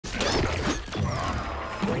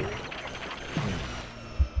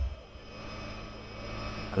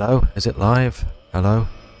Hello? Is it live? Hello?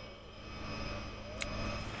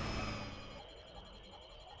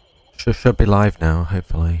 Should be live now,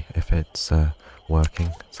 hopefully, if it's working.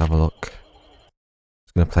 Let's have a look.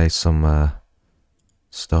 Just gonna play some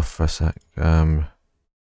stuff for a sec. Let's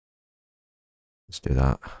do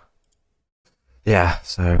that. Yeah,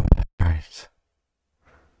 so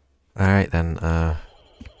Alright then,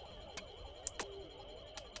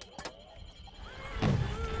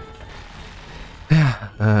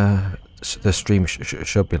 yeah, the stream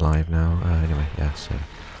should be live now. Anyway, yeah, so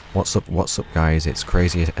what's up guys, it's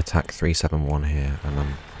Crazy Attack 371 here, and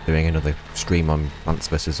I'm doing another stream on Plants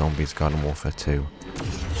vs Zombies Garden Warfare 2.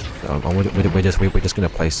 So, we're just gonna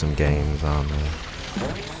play some games on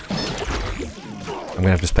I'm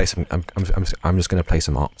gonna just play some I'm just gonna play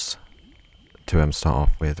some ops to start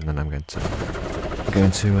off with, and then I'm going to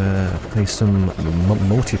play some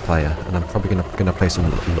multiplayer, and I'm probably gonna play some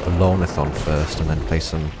Lawnathon first, and then play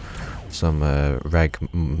some reg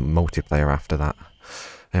multiplayer after that.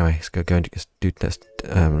 Anyway,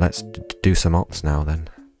 let's do some ops now then.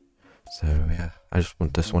 So yeah, I just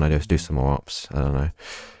want to do some more ops. I don't know.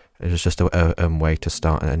 It's just a way to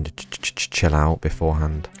start and chill out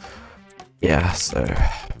beforehand. Yeah, so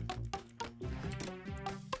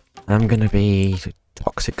I'm gonna be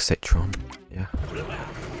Toxic Citron. Yeah,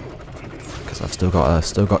 because I've still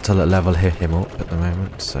got to level him up at the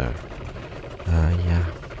moment. So yeah.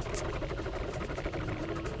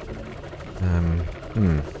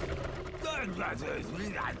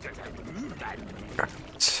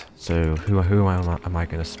 So who am I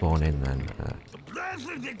going to spawn in then?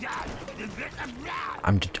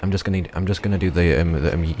 I'm just gonna do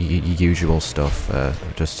the usual stuff.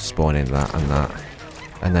 Just spawn in that,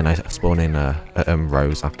 and then I spawn in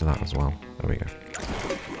Rose after that as well. There we go.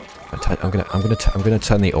 I'm gonna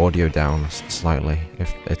turn the audio down slightly.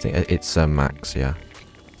 If it's max, yeah.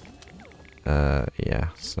 Yeah.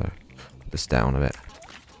 So put this down a bit.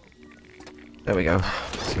 There we go.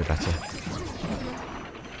 That's a bit better.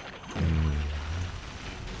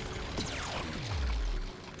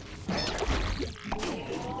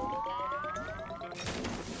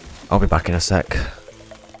 I'll be back in a sec.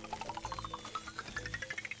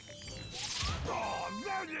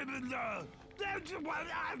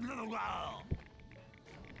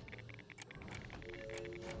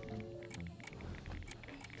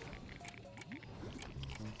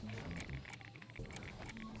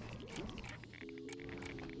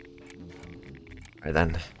 Right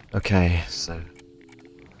then. Okay, so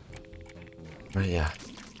yeah.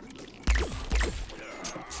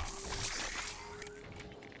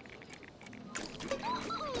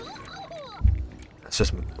 It's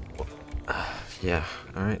just yeah.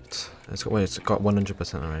 All right. It's got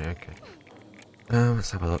 100% already. Okay.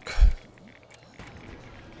 Let's have a look.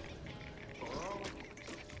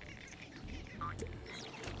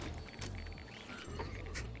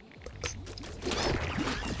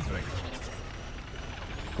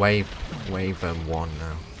 Wave 1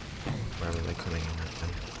 now. Where are they coming in at then?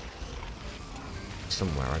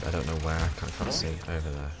 Somewhere, I don't know where, I can't see. Over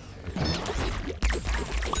there. Okay.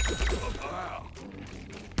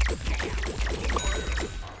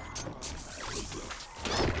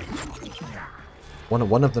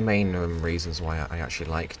 One of the main reasons why I actually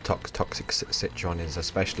like Toxic Citron is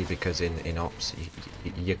especially because in Ops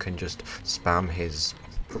you can just spam his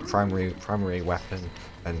primary weapon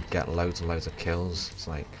and get loads and loads of kills. It's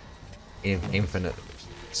like infinite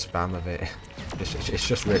spam of it. It's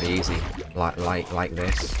just really easy, like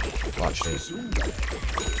this. Well, actually,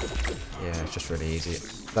 yeah, it's just really easy.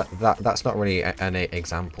 That's not really an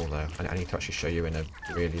example though. I need to actually show you in a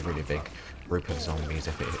really big group of zombies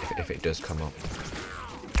if it does come up.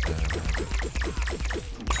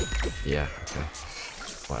 Yeah, okay,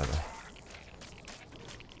 whatever.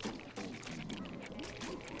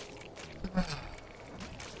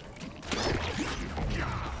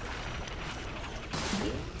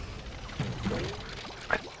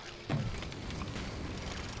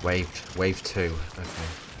 Wave 2, okay.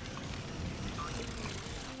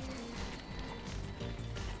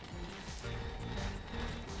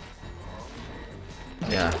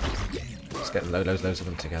 Yeah, let's get loads of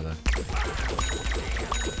them together.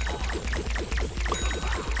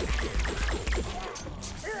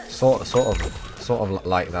 Sort of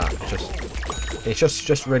like that. It's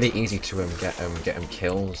just really easy to get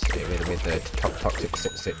kills with the Toxic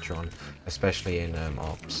Citron, especially in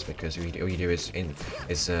Ops, because all you do is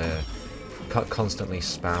constantly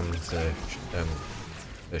spam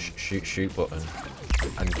the shoot button,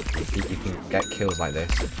 and you can get kills like this,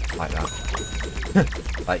 like that.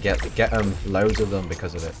 Like get loads of them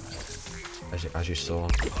because of it, as you saw.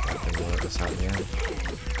 I can work this out in the end.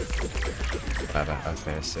 Whatever,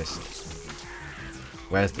 okay, assist.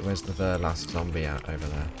 Where's the last zombie at over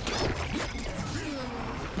there?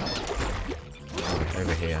 Oh,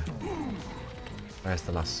 over here. Where's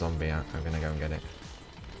the last zombie at? I'm gonna go and get it.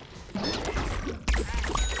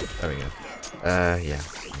 There we go. Yeah.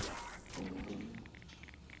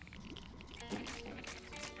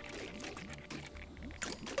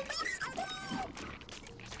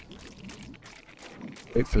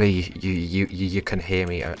 Hopefully you can hear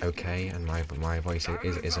me okay, and my voice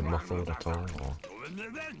isn't muffled at all. Or...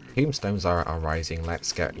 Tombstones are rising.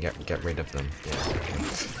 Let's get rid of them. Yeah.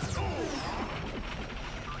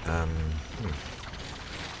 Okay.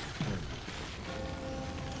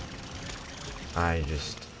 I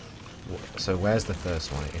just... So where's the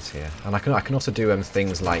first one? It's here, and I can also do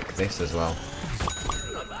things like this as well.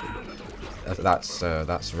 That's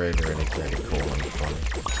really cool and fun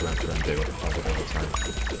to enter and do it all the time.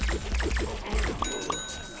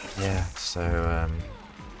 Yeah. So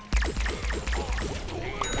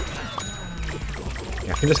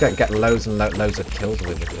yeah, I can just get loads and loads of kills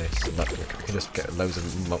with this. Look, I can just get loads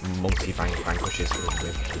of multi-vanquishes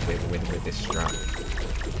with this strat.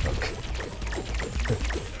 Look.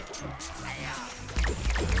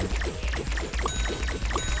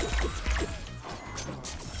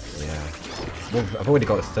 Yeah. Well, I've already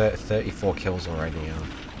got 34 kills already.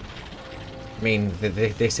 I mean,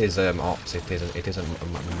 this is ops. It isn't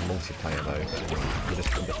multiplayer though. But I'm just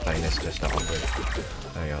playing this to start off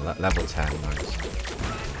with. There you go. Level 10. Nice.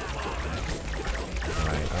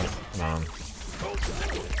 Alright. Oh, come on.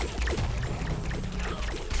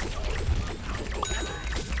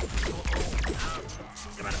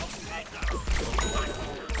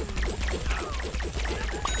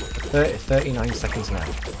 It's 39 seconds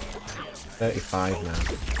left. 35 now.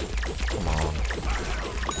 Come on.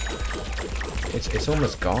 It's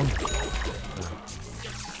almost gone.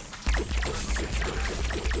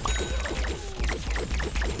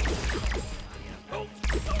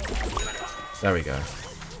 There we go.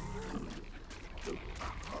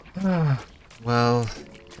 Well,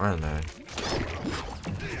 I don't know.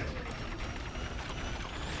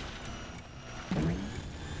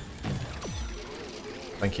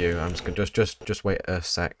 Thank you. I'm just gonna just wait a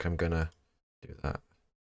sec. I'm gonna do that.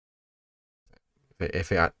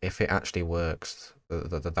 If it actually works,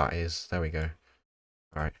 that is. There we go.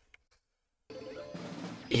 All right.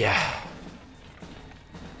 Yeah.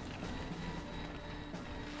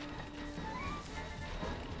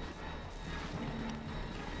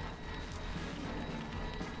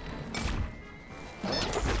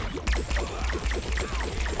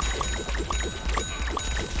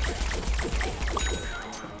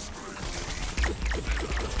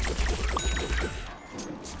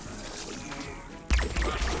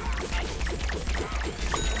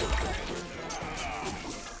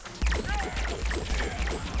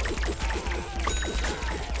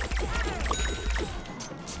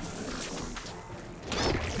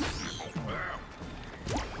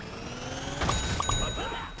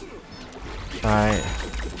 Right.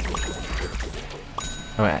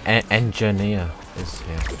 Oh, engineer is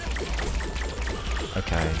here.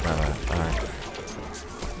 Okay, right.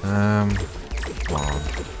 Come on.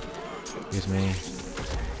 Excuse me.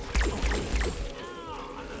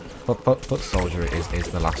 Foot soldier is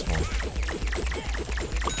the last one.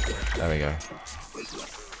 There we go.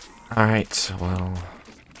 Alright, well.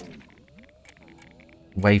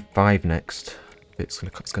 Wave 5 next. It's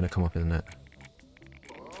gonna come up, isn't it?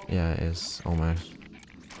 Yeah, it is, almost.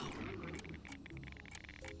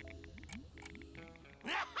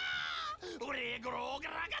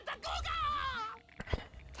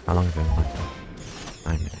 How long have you been like that?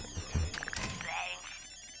 9 minutes, okay.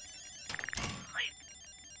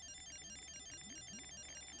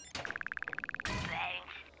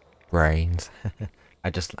 Brains. I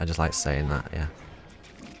just like saying that, yeah.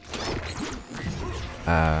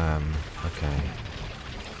 Okay.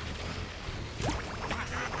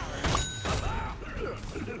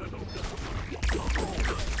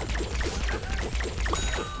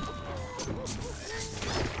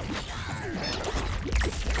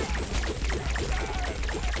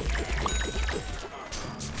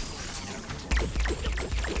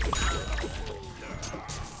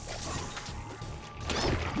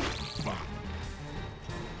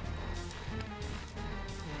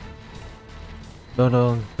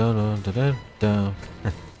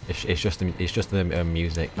 It's just the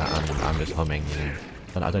music that I'm just humming, you know.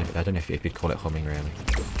 I don't know if you'd call it humming really.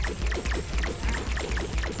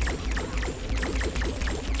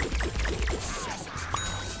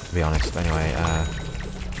 to be honest. But anyway,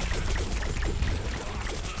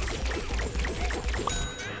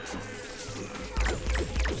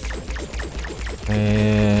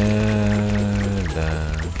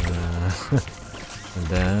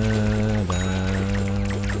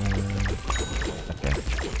 okay.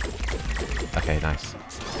 Okay, nice.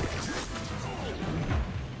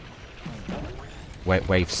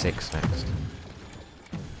 Wave 6 next.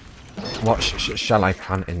 What shall I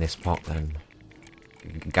plant in this pot then?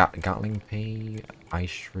 Gatling pea, ice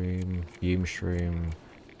shroom, fume shroom.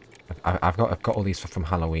 I've got all these from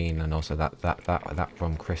Halloween and also that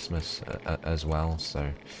from Christmas as well. So,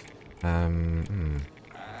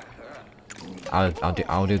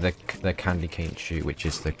 I'll do the candy cane shoot, which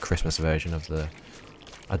is the Christmas version of the.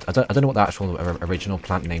 I don't know what the actual original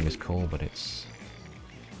plant name is called, but it's.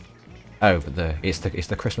 Oh, but it's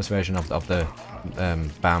the Christmas version of the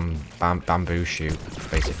bamboo shoot,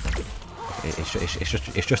 basically.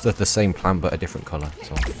 It's just the same plant but a different colour.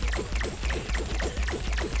 So.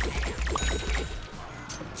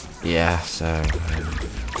 Yeah, so.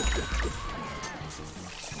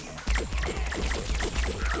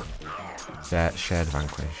 Shared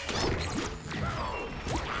vanquish.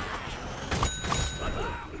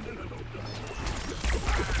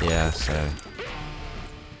 Yeah, so.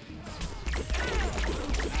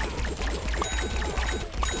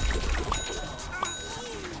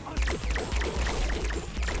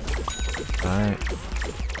 Alright.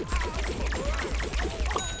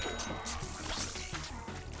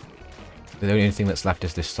 The only thing that's left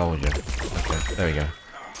is this soldier. Okay, there we go.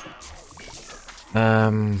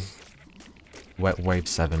 Wave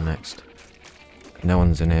 7 next. No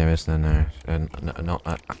one's in here, is there? No. Not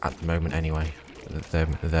at the moment, anyway.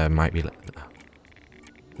 There might be.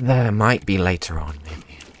 There might be later on,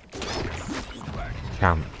 maybe.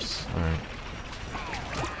 Camps. Alright.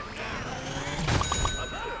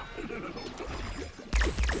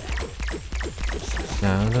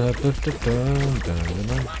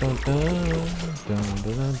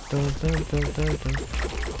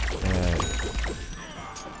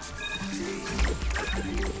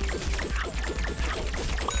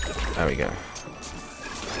 There we go.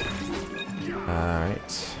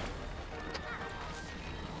 Alright.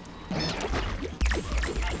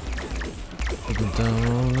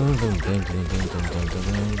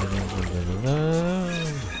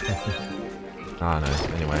 Ah, no,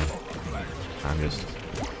 anyway. I'm just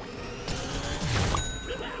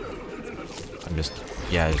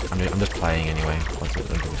playing anyway.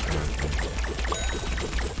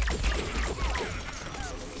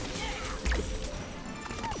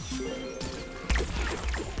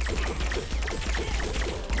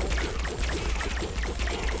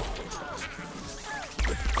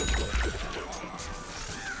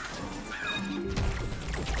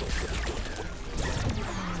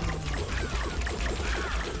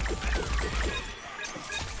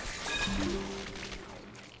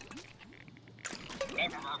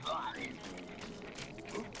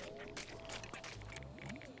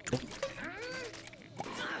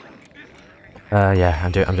 Yeah,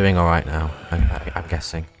 I'm doing all right now. I'm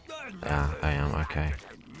guessing. Yeah, I am. Okay.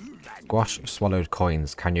 Squash swallowed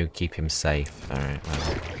coins. Can you keep him safe? All right.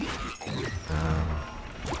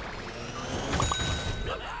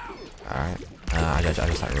 All right. I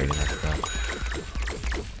just like reading that.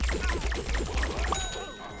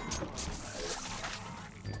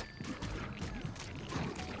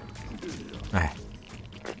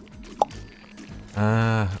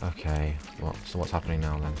 Okay. So what's happening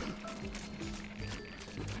now then?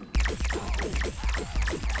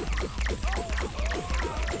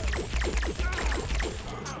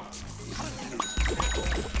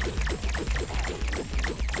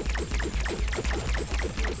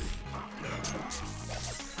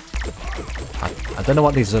 I don't know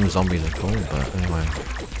what these zombies are called, but anyway.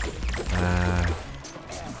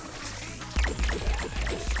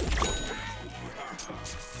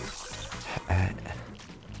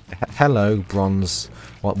 Hello, Bronze.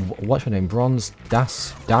 What's your name? Bronze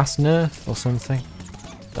Dasner or something?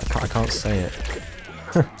 I can't say it.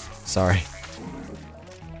 Sorry.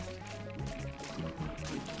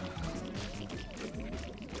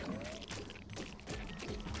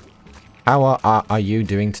 How are you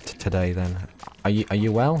doing today then? Are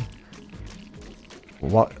you well?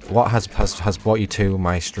 What has brought you to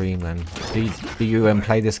my stream then? Do you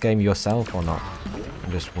play this game yourself or not?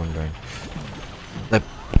 I'm just wondering. The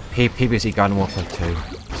PvZ Garden Warfare 2.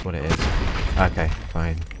 That's what it is. Okay,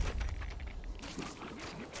 fine.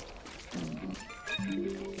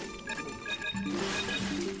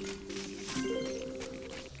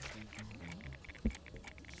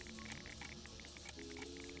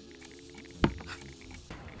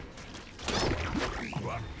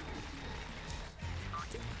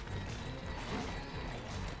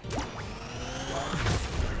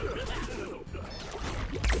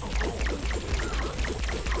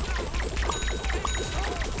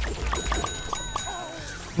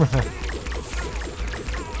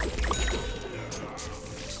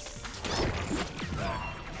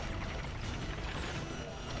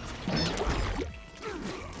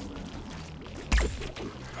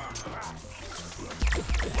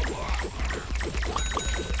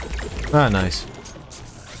 Ah, nice.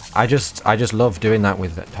 I just love doing that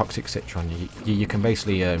with Toxic Citron. You can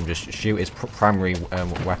basically just shoot his primary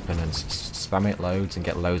weapon and spam it loads and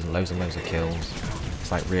get loads and loads and loads of kills.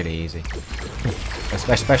 It's like really easy,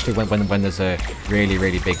 especially when there's a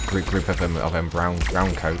really big group of brown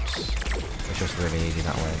coats. It's just really easy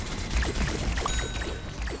that way.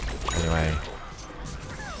 Anyway,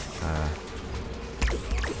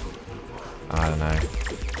 I don't know.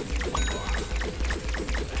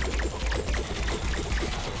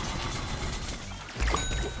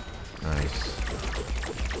 Nice.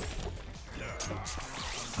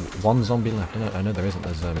 One zombie left. I know there isn't.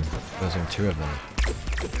 There's two of them.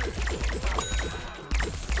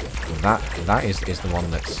 That is the one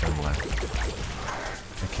that's left.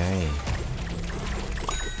 Okay.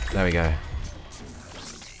 There we go.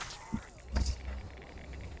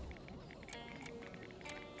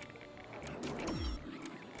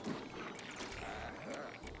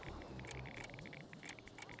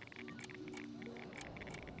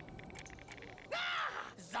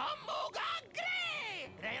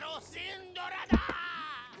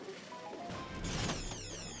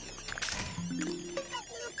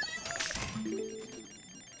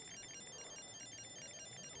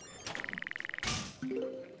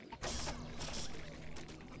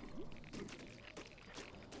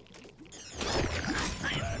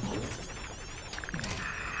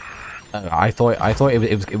 I thought it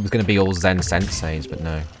was going to be all Zen Senseis, but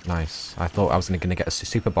no. Nice. I thought I was going to get a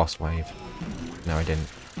super boss wave. No, I didn't.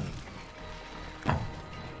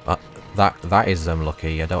 That is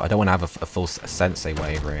lucky. I don't want to have a full Sensei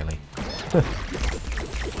wave really.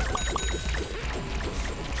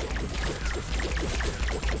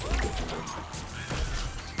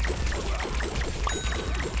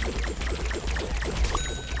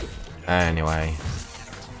 Anyway.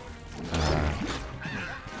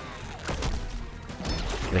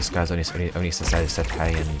 This guy's only said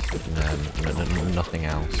hey and nothing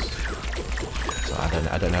else. So I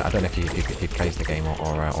don't know if he plays the game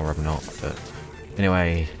or not. But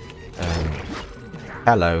anyway,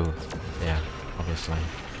 hello. Yeah, obviously.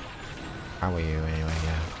 How are you anyway?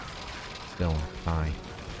 Yeah. Still hi.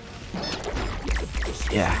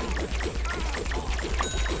 Yeah.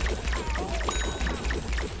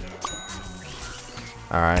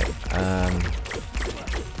 All right.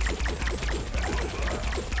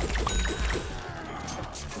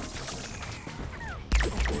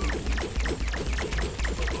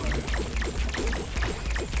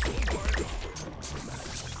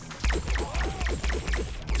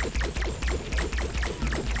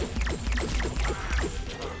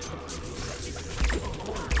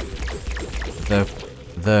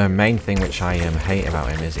 The main thing which I hate about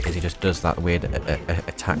him is he just does that weird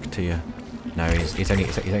attack to you. No, he's only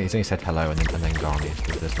said hello and then gone.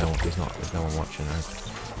 There's no one watching.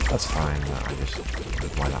 That's fine. I just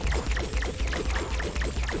why that one.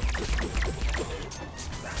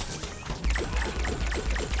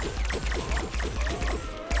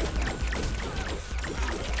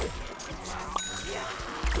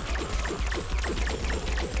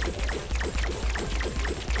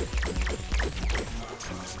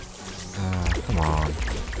 Come on.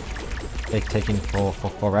 Taking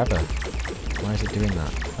forever. Why is it doing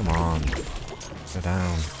that? Come on. Go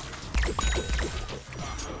down.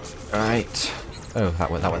 Right. Oh,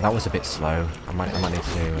 that was a bit slow. I might need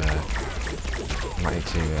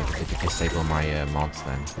to disable my mods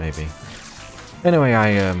then, maybe. Anyway, I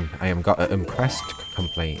am got quest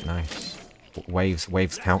complete. Nice.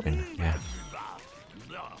 Waves counting. Yeah.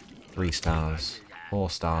 3 stars. 4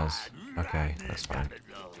 stars. Okay, that's fine.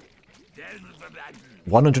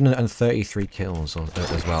 133 kills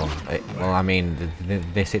as well. Well, I mean,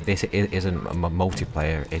 this isn't a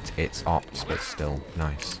multiplayer. It's ops, but still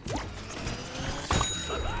nice.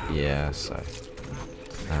 Yeah. So,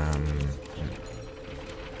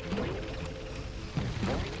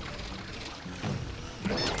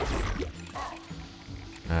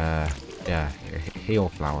 yeah. Heal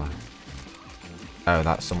flower. Oh,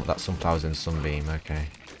 that's sunflowers in Sunbeam. Okay.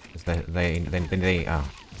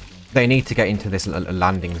 They need to get into this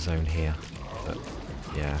landing zone here. But,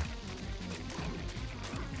 yeah.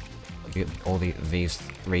 All these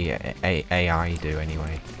 3 AI do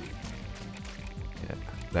anyway. Yeah,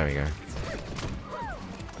 there we go.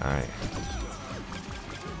 Alright.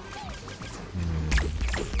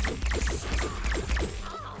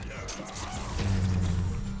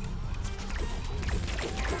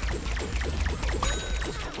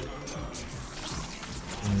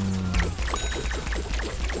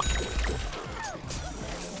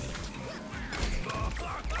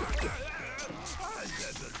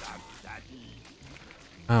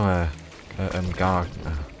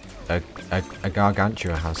 A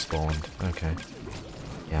Gargantua has spawned. Okay.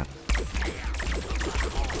 Yeah.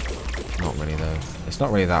 Not really though. It's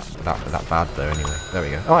not really that bad though. Anyway, there we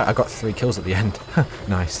go. Oh, I got 3 kills at the end.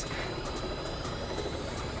 Nice.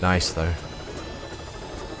 Nice though.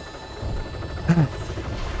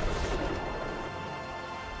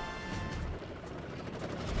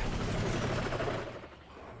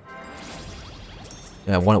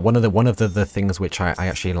 Yeah, one of the things which I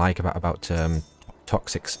actually like about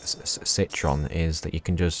Toxic Citron is that you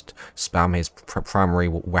can just spam his primary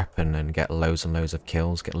weapon and get loads and loads of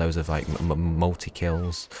kills, get loads of like multi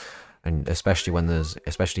kills, and especially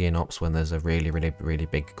in ops when there's a really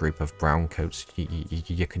big group of brown coats,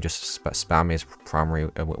 you can just spam his primary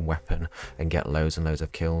weapon and get loads and loads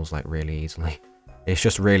of kills like really easily. It's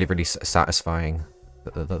just really satisfying.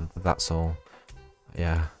 That's all.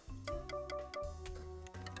 Yeah.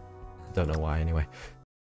 Don't know why anyway.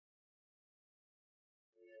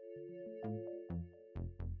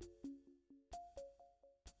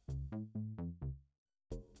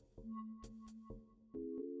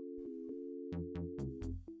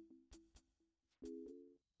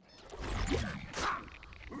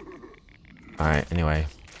 Alright, anyway.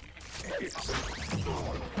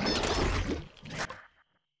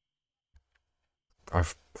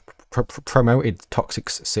 I've promoted Toxic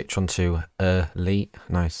Citron to elite.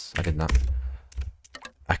 Nice, I did that.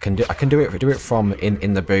 I can do it from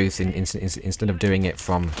in the booth instead of doing it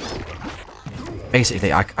from.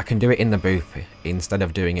 Basically, I can do it in the booth instead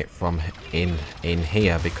of doing it from in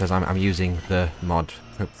here because I'm using the mod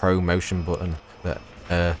Pro Motion button that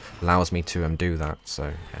allows me to do that.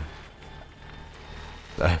 So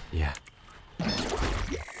yeah. Yeah.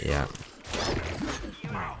 Yeah.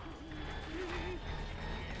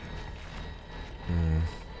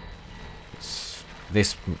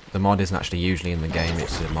 The mod isn't actually usually in the game.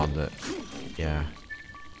 It's a mod that, yeah,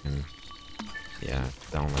 yeah,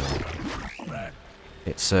 download.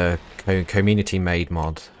 It's a community-made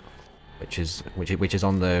mod, which is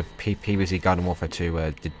on the PvZ Garden Warfare 2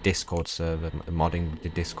 the Discord server, modding the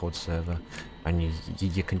Discord server, and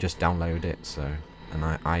you can just download it. So, and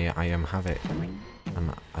I have it,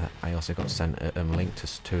 and I also got sent a link to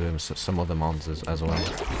some other mods as well.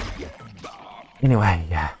 Anyway,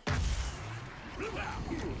 yeah.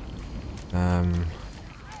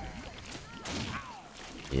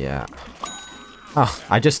 Yeah. Oh,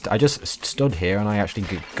 I just stood here and I actually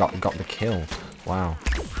got the kill. Wow.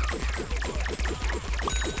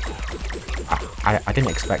 I didn't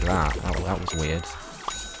expect that. That was weird.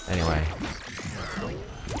 Anyway.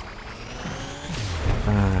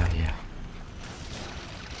 Yeah.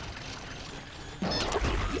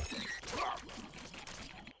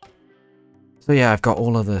 So yeah, I've got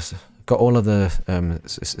all of this. Got all of the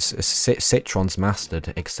Citrons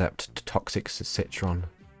mastered except Toxic Citron.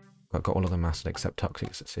 Got all of them mastered except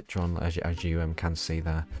Toxic Citron, as you can see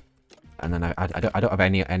there. And then I don't have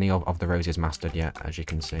any of the roses mastered yet, as you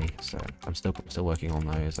can see. So I'm still working on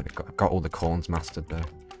those. I've got all the corns mastered though.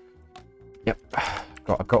 Yep,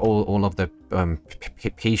 I've got all of the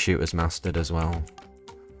pea shooters mastered as well.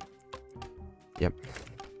 Yep.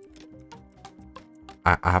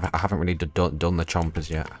 I haven't really done the chompers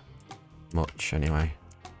yet. Much anyway.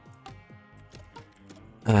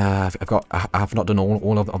 I have not done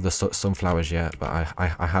all of the sunflowers yet, but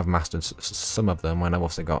I have mastered some of them. And I've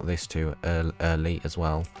also got this to elite as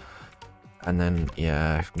well. And then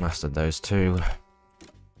yeah, I've mastered those too.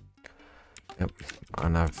 Yep.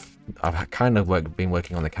 And I've kind of been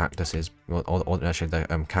working on the cactuses, or actually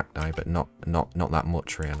the cacti, but not that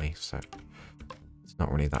much really. So it's not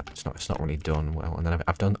really that. It's not really done well. And then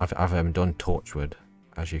I've done Torchwood.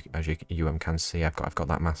 As you can see, I've got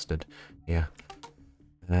that mastered. Yeah.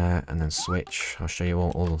 And then switch. I'll show you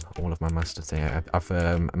all of my masters here. I've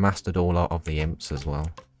mastered all of the imps as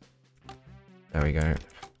well. There we go.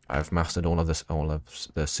 I've mastered all of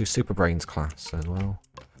the Super Brains class as well.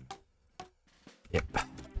 Yep.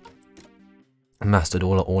 Mastered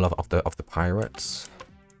all of the pirates.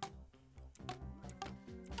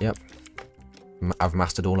 Yep. I've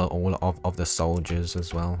mastered all of the soldiers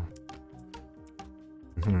as well.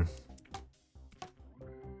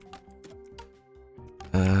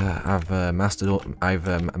 I've mastered all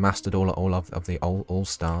of the all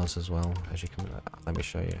stars as well. As you can, let me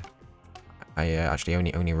show you. I actually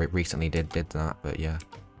only recently did that, but yeah.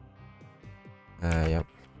 Yep.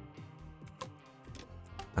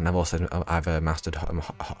 And I've mastered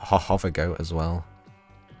Hovergoat as well,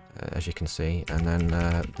 as you can see. And then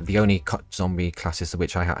the only zombie classes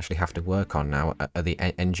which I actually have to work on now are the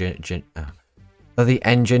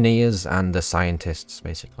engineers and the scientists,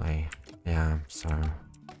 basically. Yeah, so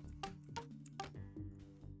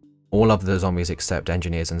All of the zombies except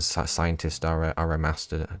engineers and scientists are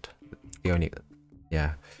remastered. The only,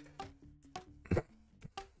 yeah.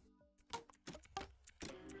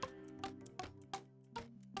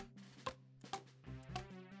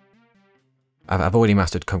 I've already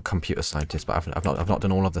mastered computer scientist, but I've not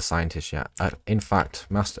done all of the scientists yet. In fact,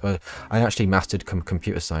 I actually mastered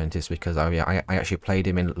computer scientist because I actually played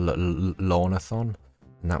him in Lawnathon,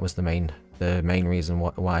 and that was the main reason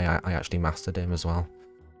why I actually mastered him as well.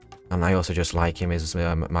 And I also just like him as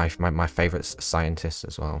my favorite scientist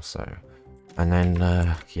as well. So, and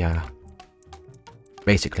then yeah,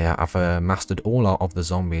 basically I've mastered all of the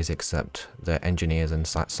zombies except the engineers and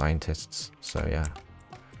scientists. So yeah.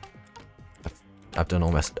 I've done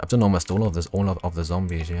almost all of the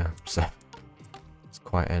zombies, yeah. So it's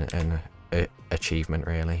quite an achievement,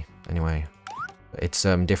 really. Anyway, it's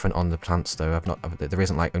different on the plants though. There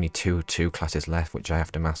isn't like only two classes left which I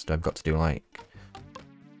have to master. I've got to do like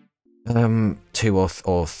 2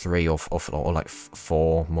 or 3 or like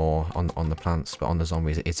 4 more on the plants, but on the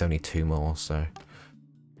zombies it's only 2 more. So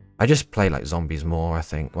I just play like zombies more, I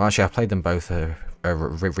think. Well, actually I played them both a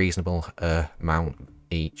reasonable amount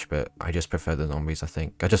each, but I just prefer the zombies, I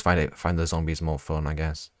think. I just find the zombies more fun, I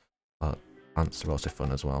guess. But plants are also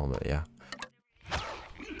fun as well, but yeah.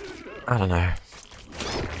 I don't know.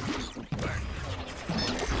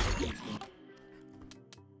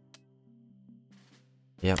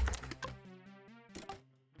 Yep.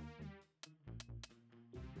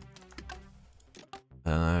 I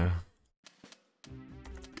don't know.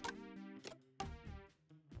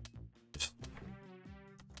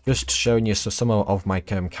 Just showing you some of my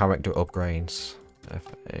character upgrades.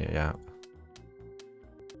 Yeah.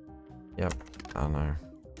 Yep. I don't know.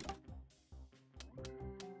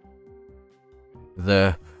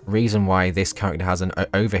 The reason why this character has an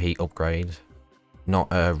overheat upgrade, not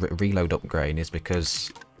a reload upgrade, is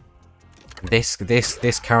because this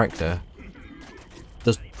character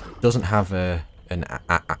doesn't have an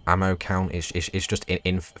ammo count. It's just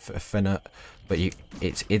infinite. But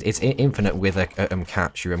it's infinite with a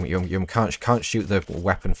catch. You can't shoot the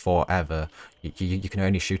weapon forever. You can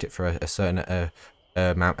only shoot it for a certain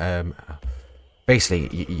amount. Basically,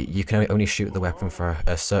 you can only shoot the weapon for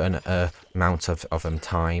a certain amount of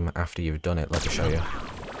time after you've done it. Let me show you.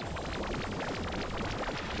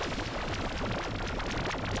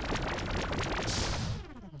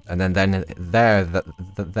 And then there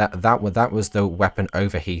that was the weapon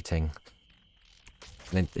overheating.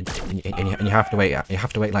 And you have to wait. You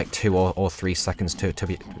have to wait like 2 or 3 seconds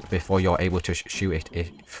before you're able to shoot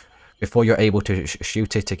it. Before you're able to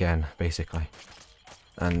shoot it again, basically.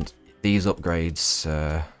 And these upgrades,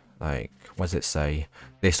 like, what does it say?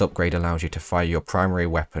 This upgrade allows you to fire your primary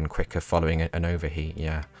weapon quicker following an overheat.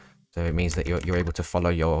 Yeah. So it means that you're able to follow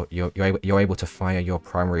you're able to fire your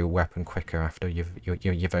primary weapon quicker after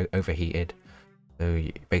you've overheated. So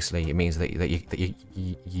basically, it means that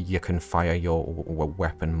you can fire your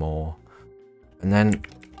weapon more, and then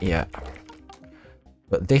yeah.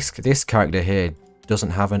 But this character here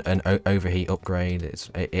doesn't have an overheat upgrade.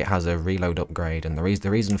 It has a reload upgrade, and the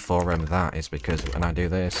reason for that is because when I do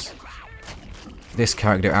this, this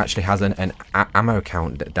character actually has an ammo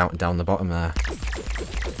count down the bottom there.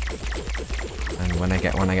 And when I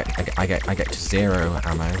get to 0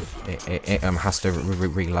 ammo, it has to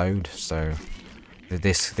reload. So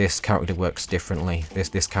this character works differently.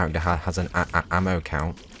 This character has an ammo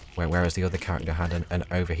count, whereas the other character had an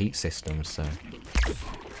overheat system. So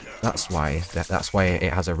that's why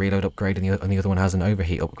it has a reload upgrade, and the other one has an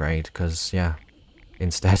overheat upgrade. Because yeah,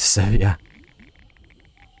 instead. So yeah.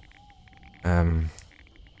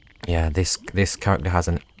 Yeah, this character has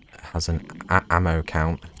an ammo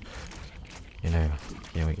count. You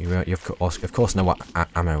of course know what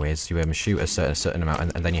ammo is. You shoot a certain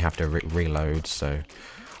amount, and then you have to reload. So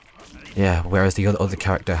yeah, whereas the other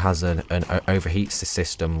character has an overheat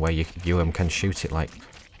system where you can shoot it like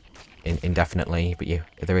indefinitely, but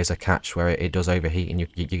there is a catch where it does overheat, and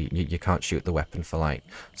you can't shoot the weapon for like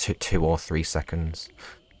 2 or 3 seconds.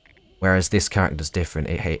 Whereas this character's different.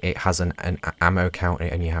 It has an ammo count,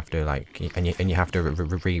 and you have to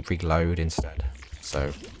reload instead.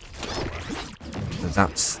 So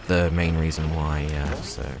that's the main reason why. Yeah.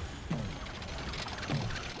 So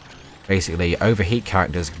basically, overheat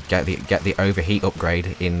characters get the overheat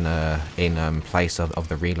upgrade in place of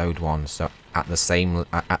the reload one. So at the same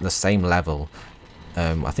level.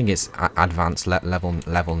 I think it's advanced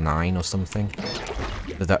level 9 or something.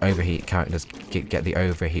 The overheat characters get the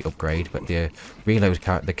overheat upgrade, but the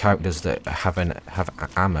characters that have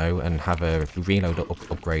ammo and have a reload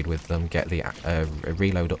upgrade with them get the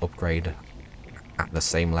reload upgrade at the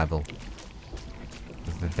same level.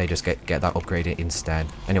 they just get that upgraded instead.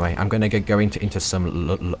 Anyway, I'm gonna go into some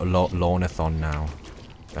Lornathon now.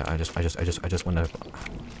 I just want to.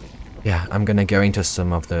 Yeah, I'm gonna go into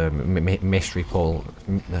some of the mystery pool.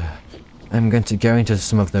 I'm going to go into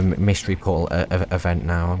some of the mystery pool event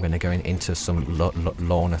now. I'm going to go into some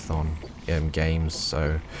Lornathon games.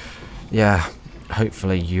 So, yeah,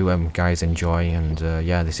 hopefully you guys enjoy. And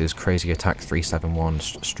yeah, this is Crazy Attack 371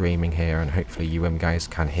 streaming here, and hopefully you guys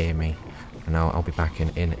can hear me. And I'll be back in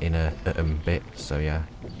a bit. So yeah,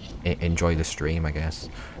 enjoy the stream, I guess.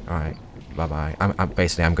 All right, bye bye. I'm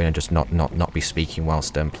basically I'm going to just not be speaking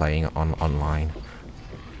whilst playing online.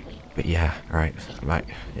 But yeah, right,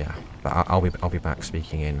 yeah. But I'll be back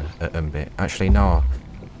speaking in a bit. Actually, no.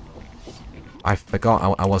 I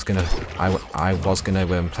forgot. I was gonna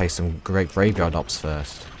play some great Graveyard Ops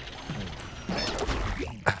first.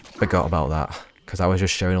 Forgot about that because I was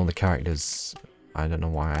just showing all the characters. I don't know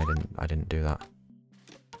why I didn't do that.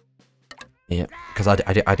 Yeah, because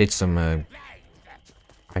I did some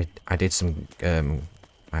I did some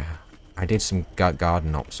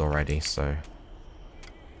garden ops already, so.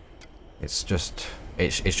 It's just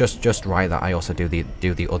right that I also do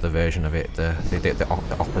the other version of it, the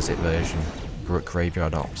opposite version,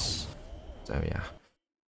 Graveyard Ops. So yeah,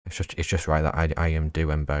 it's just right that I am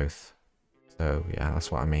doing both. So yeah,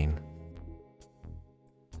 that's what I mean.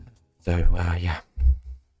 So yeah.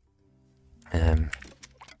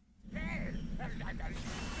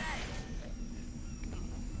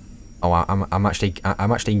 Oh, I'm actually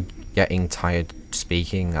getting tired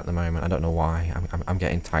speaking at the moment. I don't know why. I'm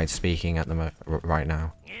getting tired speaking at the right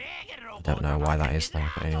now. I don't know why that is though.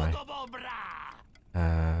 But anyway.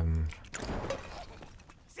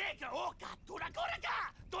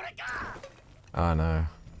 Oh no.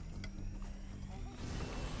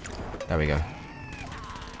 There we go.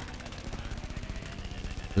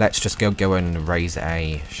 Let's just go and raise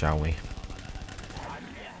A, shall we?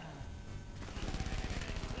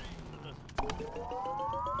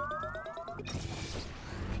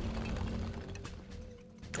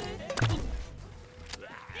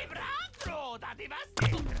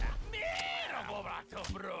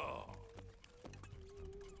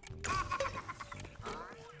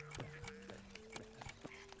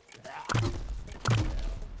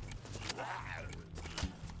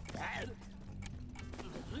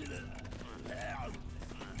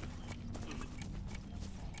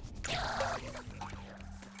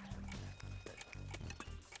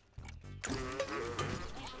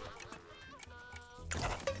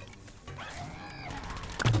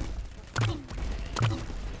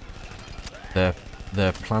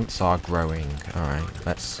 The plants are growing. All right,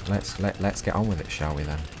 let's get on with it, shall we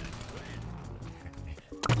then?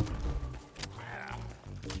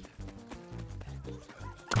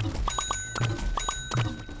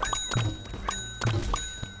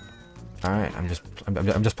 All right,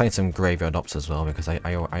 I'm just playing some Graveyard Ops as well because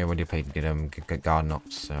I already played Garden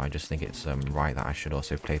Ops, so I just think it's right that I should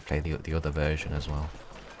also play the other version as well,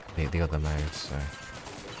 the other modes. So.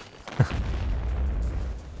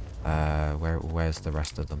 Where's the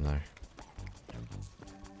rest of them though?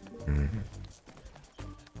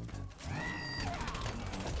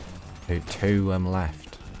 Two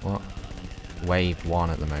left. What? Wave 1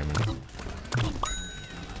 at the moment.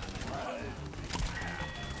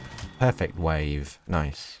 Perfect wave.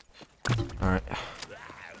 Nice. Alright.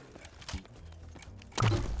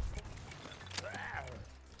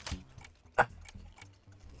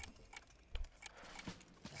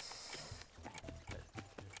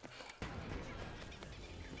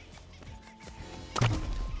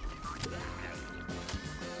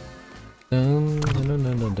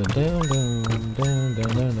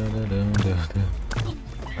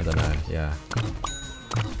 I don't know, yeah.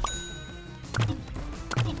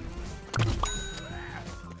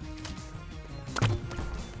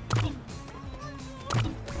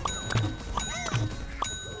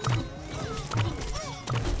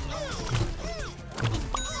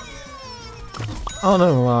 Oh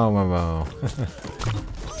no, wow.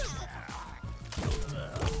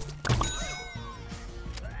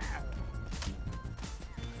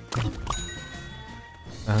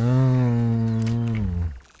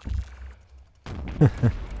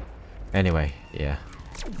 Anyway, yeah.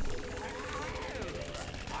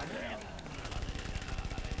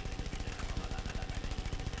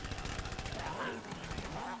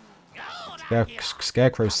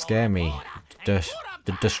 Scarecrows scare me.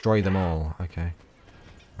 Destroy them all. Okay.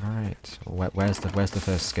 Alright. Where's the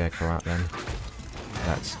first scarecrow at then?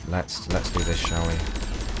 Let's do this, shall we?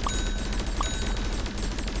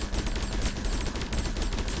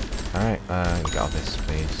 Alright, get off this,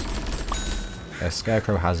 please. A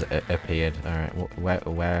scarecrow has appeared. Alright,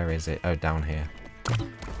 where is it? Oh, down here.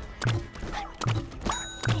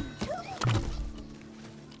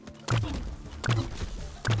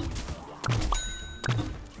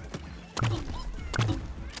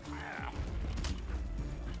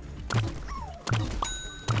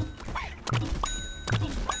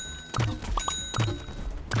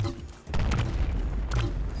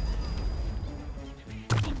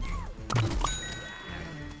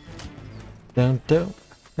 Don't.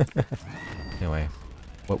 Anyway,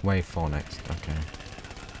 what wave 4 next? Okay.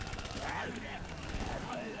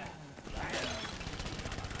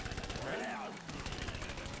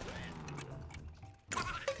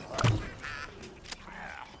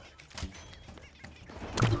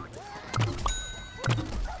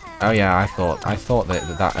 Oh yeah, I thought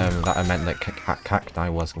that meant that cacti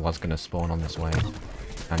was gonna spawn on this wave,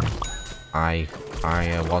 and I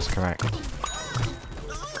was correct.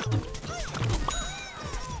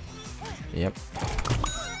 Yep.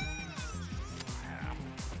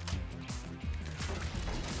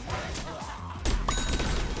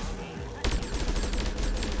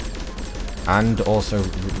 And also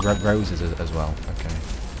roses as well. Okay.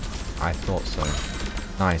 I thought so.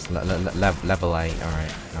 Nice. Level 8.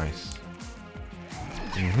 Alright. Nice.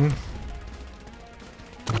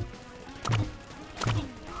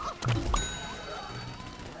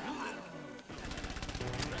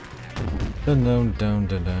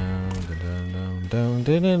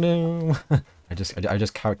 I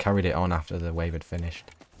just carried it on after the wave had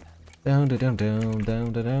finished. I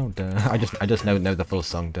just know the full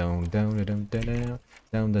song.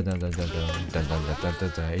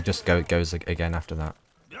 It just goes again after that.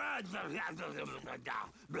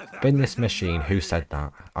 Spin this machine. Who said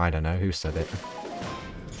that? I don't know who said it.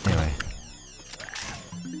 Anyway.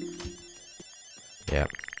 Yep.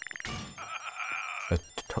 A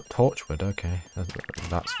torchwood. Okay,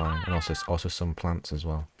 that's fine. And also some plants as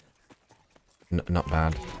well. Not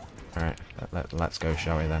bad. Alright, let's go,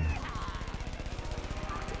 shall we then?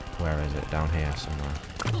 Where is it? Down here somewhere.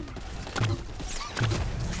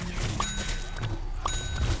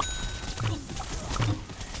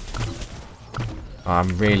 Oh,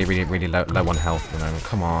 I'm really low on health at the moment.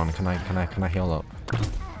 Come on, can I heal up?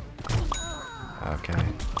 Okay.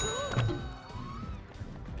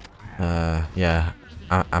 Yeah,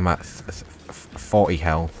 I'm at 40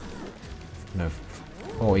 health. No,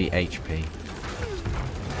 40 HP.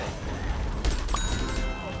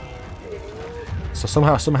 So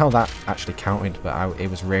somehow that actually counted, but it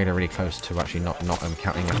was really close to actually not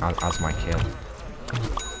counting it as my kill.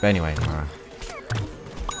 But anyway,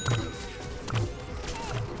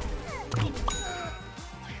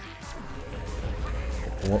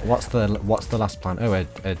 what's the last plant? Oh, a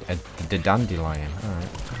dandelion. All right,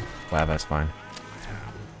 whatever, it's fine.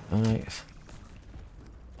 All right.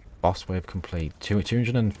 Boss wave complete.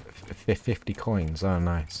 250 coins. Oh,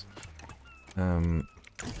 nice.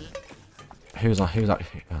 Who's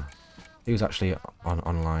actually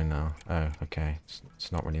online now? Oh, okay.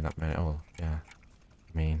 It's not really that many. Oh, yeah.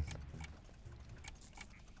 I mean,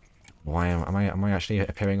 why am I actually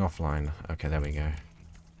appearing offline? Okay, there we go.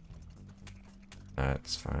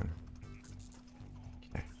 It's fine.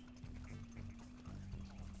 Okay.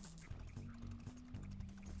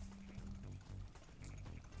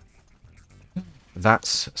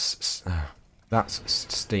 That's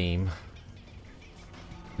Steam.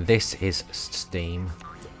 This is Steam,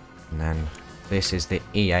 and then this is the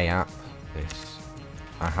EA app.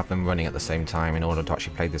 I have them running at the same time in order to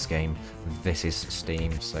actually play this game. This is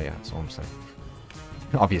Steam, so yeah, that's all I'm saying.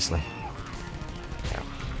 Obviously. Yeah.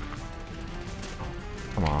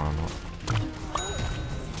 Come on.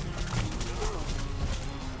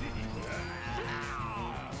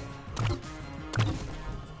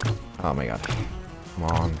 Oh my god. Come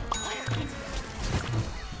on.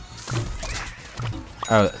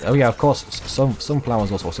 Oh yeah, of course, some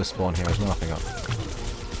flowers also spawn here as well, I forgot.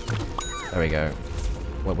 There we go.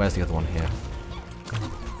 Where's the other one here?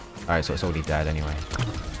 Alright, so it's already dead anyway.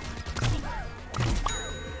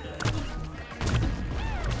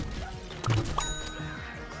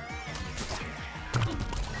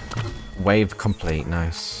 Wave complete,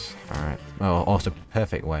 nice. Alright. Oh, also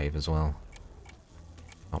perfect wave as well.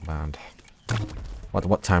 Not bad.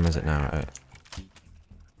 What time is it now?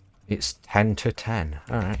 It's 10 to 10.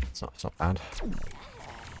 Alright, it's not bad.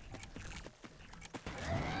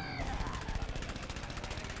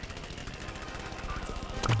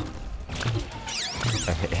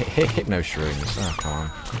 Hypno shrooms. Oh, come on.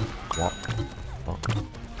 What?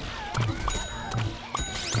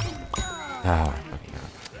 Oh, okay.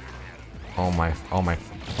 All my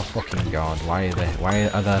Oh fucking god, why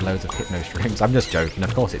are there loads of hypno shrooms? I'm just joking,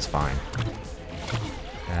 of course it's fine.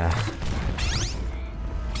 Yeah.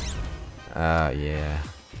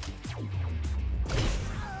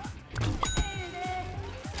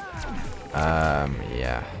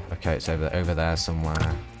 Yeah. Okay, it's over there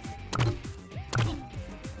somewhere.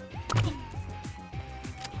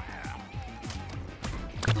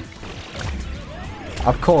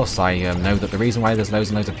 Of course, I know that the reason why there's loads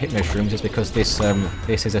and loads of hypno shrooms is because this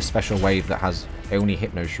is a special wave that has only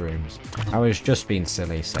hypno shrooms. I was just being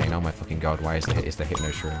silly, saying, "Oh my fucking god, why is the hypno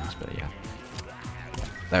shrooms?" But yeah,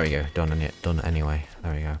 there we go, done anyway.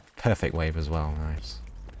 There we go, perfect wave as well, nice.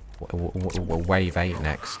 Wave 8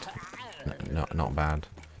 next, not bad.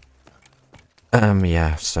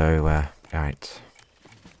 Yeah. So right.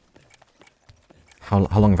 How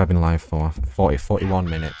long have I been live for? 41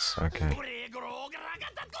 minutes. Okay.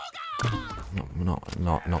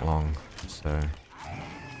 Not long. So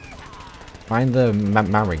find the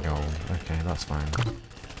marigold. Okay, that's fine.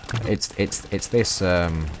 It's this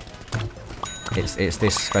it's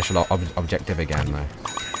this special objective again though.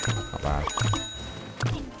 Not bad.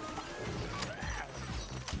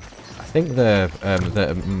 I think the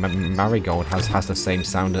marigold has the same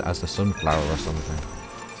sound as the sunflower or something.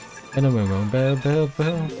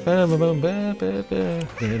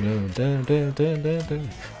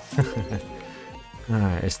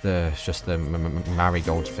 It's just the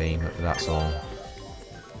marigold theme. That's all.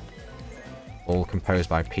 All composed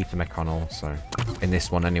by Peter McConnell. So in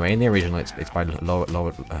this one anyway, in the original it's by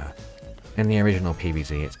Laura. In the original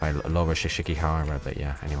PvZ it's by Laura Shikihara. But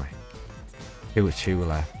yeah, anyway, two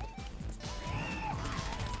left.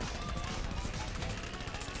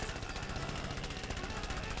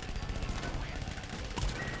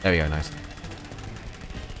 There we go, nice.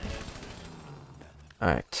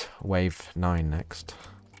 Alright, wave 9 next.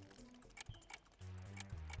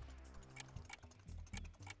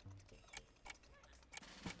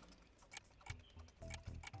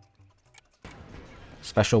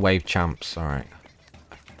 Special wave champs, alright.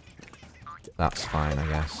 That's fine, I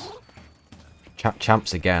guess.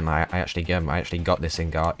 Champs again, I actually got this in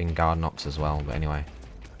Garden as well, but anyway.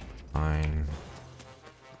 Fine.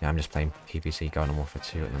 Yeah, I'm just playing PvC Garden Warfare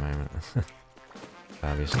 2 at the moment.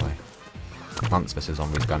 Obviously. Plants vs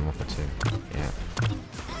Zombies Garden Warfare 2. Yeah.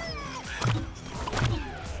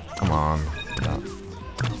 Come on.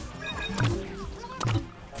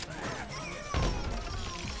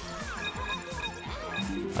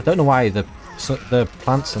 I don't know why the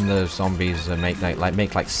plants and the zombies make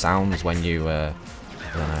like sounds when you I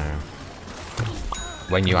don't know,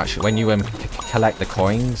 when you collect the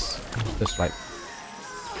coins. Just like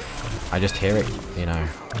I just hear it, you know.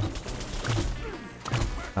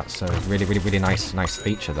 That's a really nice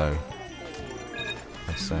feature though.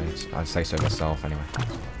 I'd say so myself anyway.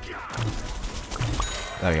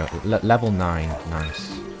 There we go. Level 9, nice.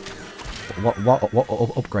 What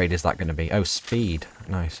upgrade is that going to be? Oh, speed.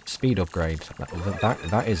 Nice. Speed upgrade.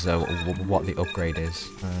 That is what the upgrade is.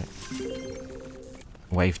 Right.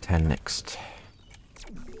 Wave 10 next.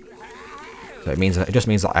 So it just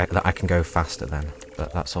means that I can go faster then.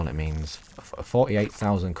 But that's all it means.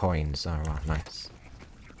 48,000 coins. Oh, right, nice.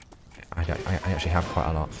 I actually have quite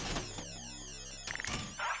a lot.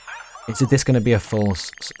 Is this going to be a full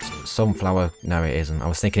Sunflower? No, it isn't. I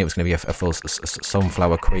was thinking it was going to be a full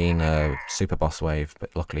Sunflower Queen super boss wave,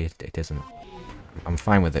 but luckily it isn't. I'm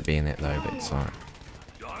fine with it being it though, but it's alright.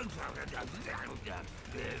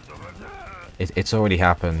 It's already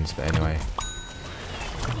happened, but anyway,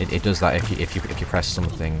 it does that if you press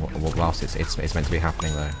something whilst it's meant to be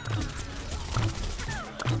happening though.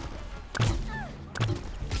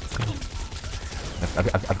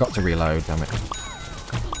 I've got to reload, damn it. See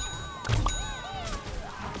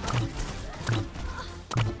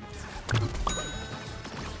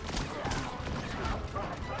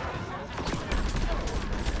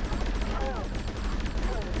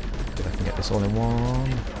if I can get this all in one.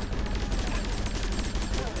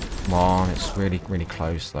 Come on, it's really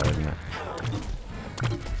close though, isn't it?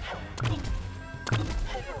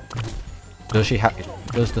 Does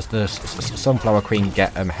the Sunflower Queen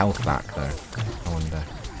get health back though? I wonder.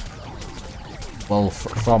 Well,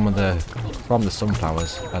 from the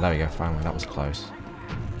sunflowers. Oh, there we go. Finally, that was close.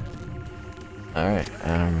 All right.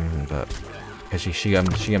 But because she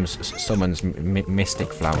summons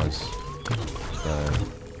mystic flowers. So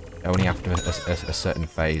only after a certain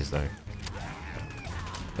phase though.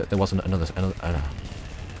 But there wasn't another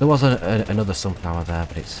there was another sunflower there,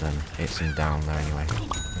 but it's in down there anyway.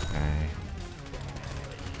 Okay.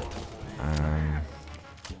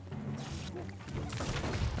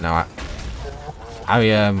 No,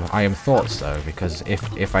 I thought so, because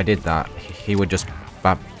if I did that, he would just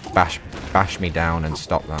bash me down and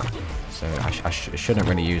stop that. So I shouldn't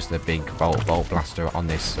really use the big bolt blaster on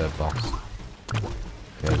this boss,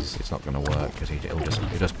 because it's not going to work, because he'll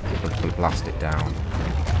just blast it down.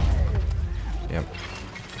 Yep.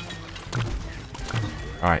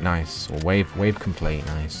 All right, nice. Well, wave complete.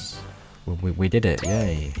 Nice. We did it.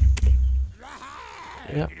 Yay.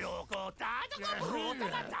 Yep.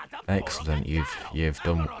 Excellent. You've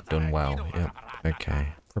done well. Yep. Okay.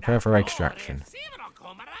 Prepare for extraction.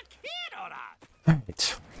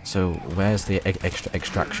 Right. So where's the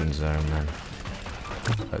extraction zone then?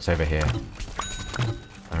 Oh, it's over here.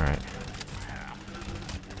 All right.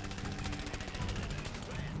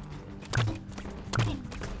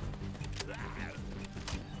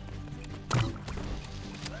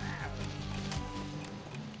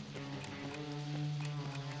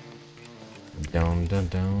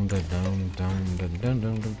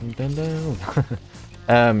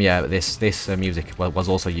 Yeah, this music was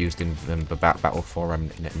also used in the Battle for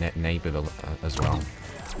Neighborville as well.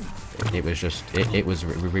 It was just it was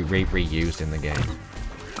reused in the game.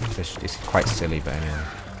 It's quite silly, but anyway.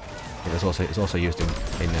 It's also used in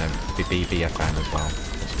BFN as well.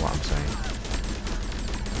 That's what I'm saying.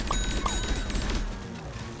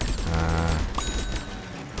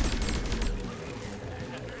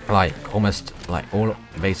 Like almost like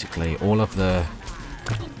basically all of the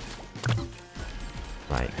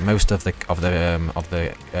most of the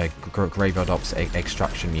Graveyard Ops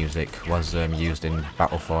extraction music was used in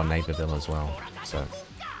Battle for Neighborville as well. So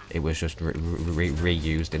it was just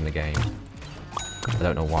reused in the game. I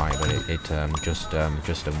don't know why, but it just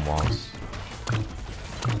was.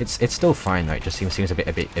 It's still fine though. It just seems a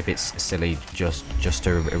bit silly just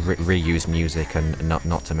to reuse music and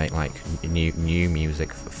not to make like new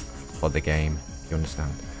music for the game. You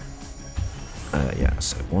understand? Yeah.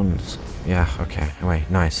 So yeah. Okay. Anyway,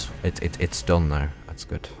 nice. It's done though. That's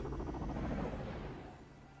good.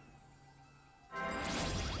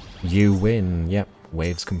 You win. Yep.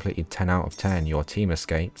 Waves completed 10 out of 10. Your team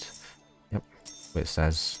escaped. Yep. It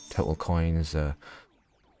says total coins.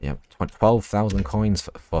 Yep, 12,000 coins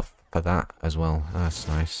for that as well. That's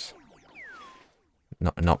nice.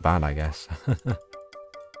 Not bad, I guess.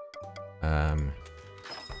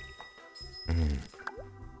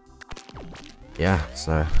 Yeah,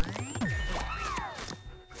 so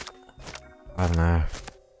I don't know.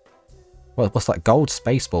 What's that gold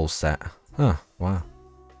Spaceball set? Huh? Wow.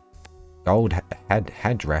 Gold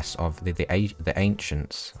headdress of the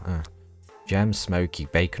ancients. Gem Smoky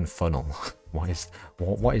Bacon Funnel. What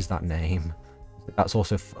is that name? That's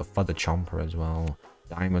also for the Chomper as well.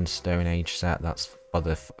 Diamond Stone Age set. That's for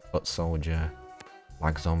the Foot Soldier.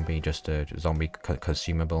 Lag Zombie, just a zombie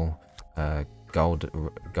consumable. Gold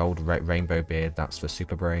Rainbow Beard. That's for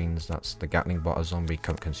Super Brains. That's the Gatling Botter Zombie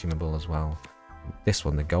consumable as well. This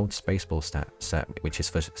one, the Gold Spaceball set, which is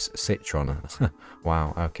for Citron.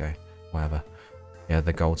 Wow. Okay. Whatever. Yeah,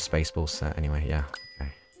 the Gold Spaceball set. Anyway. Yeah.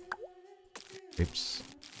 Okay. Oops.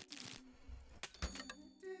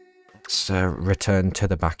 Let's return to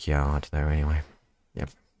the backyard there anyway. Yep,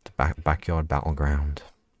 the backyard battleground.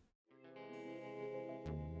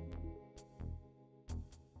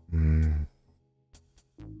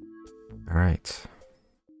 Alright.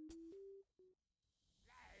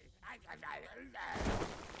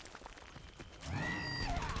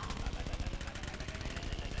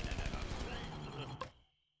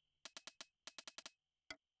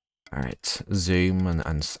 Alright, zoom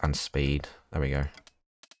and speed. There we go.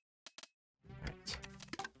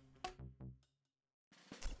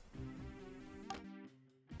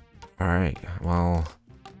 Alright, well,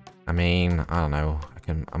 I mean, I don't know.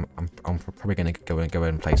 I'm probably gonna go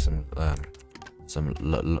and play some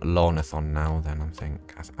Lornathon now. Then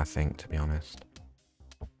I think to be honest,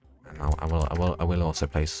 and I will also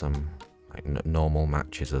play some like normal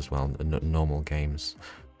matches as well, normal games.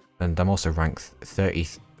 And I'm also ranked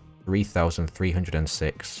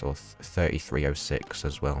 33,306 or 3306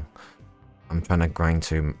 as well. I'm trying to grind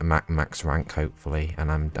to max rank hopefully,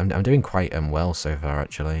 and I'm doing quite well so far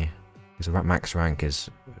actually. Because max rank is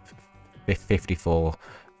 54,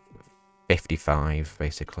 55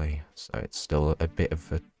 basically, so it's still a bit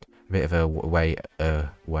of a way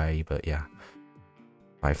away, but yeah.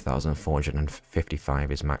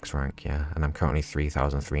 5,455 is max rank, yeah, and I'm currently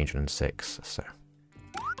 3,306, so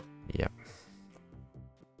yep.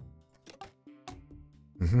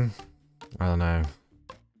 I don't know.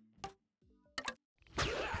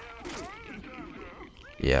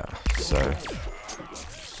 Yeah, so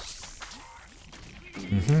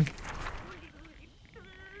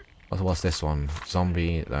what's this one?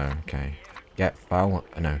 Zombie, oh, okay. get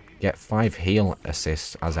get 5 heal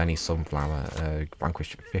assists as any sunflower.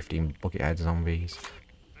 Vanquish 15 buckethead zombies.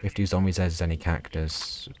 50 zombies as any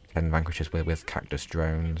cactus. 10 vanquishes with cactus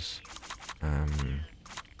drones.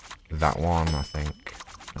 That one, I think.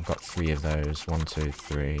 I've got 3 of those. 1, 2,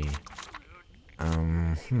 3.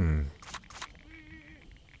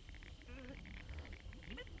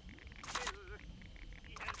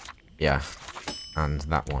 Yeah. And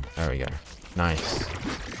that one. There we go. Nice.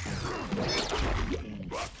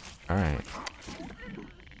 Alright.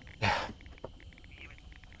 Yeah.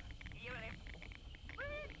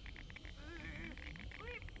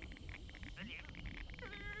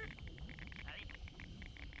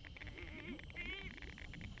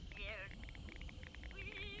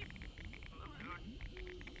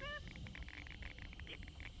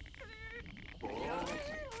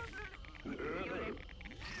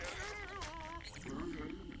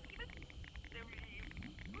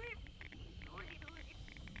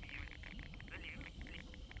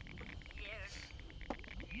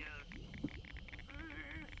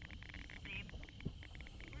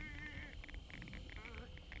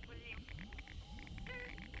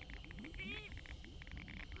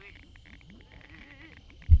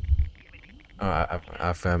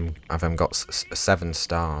 I've got 7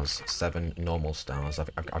 stars, 7 normal stars.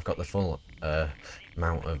 I've got the full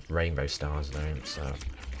amount of rainbow stars though. So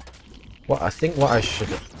what I should,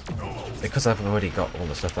 because I've already got all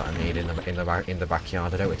the stuff that I need in the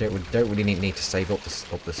backyard. I don't really need to save up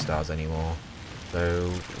the stars anymore. So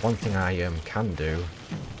one thing I can do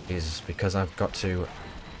is, because I've got to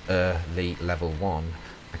elite level 1,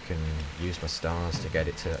 I can use my stars to get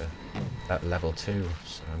it to level 2.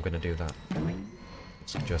 So I'm gonna do that.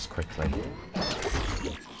 So just quickly.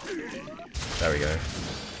 There we go.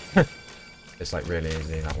 It's like really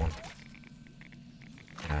easy, that one.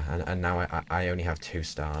 Yeah, and now I only have 2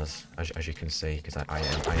 stars, as you can see, because I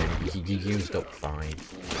used up 5.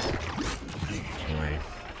 Anyway.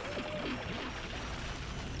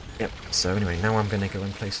 Yep. So anyway, now I'm gonna go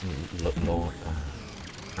and play some lawn.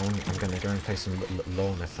 I'm gonna go and play some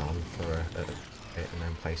Lawnathon and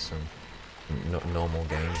then play some normal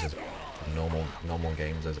games normal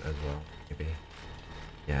games as well, maybe.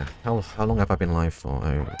 Yeah. How long have I been live for?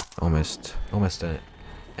 Oh, almost an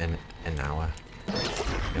hour.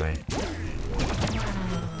 Anyway.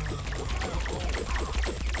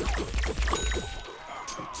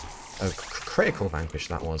 Oh, critical vanquish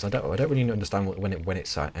that was. I don't really understand when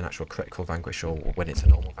it's an actual critical vanquish or when it's a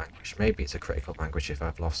normal vanquish. Maybe it's a critical vanquish if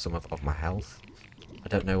I've lost some of my health. I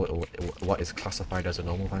don't know what is classified as a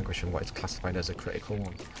normal vanquish and what is classified as a critical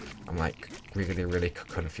one. I'm like really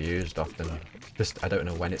confused often. Just I don't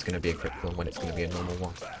know when it's going to be a critical and when it's going to be a normal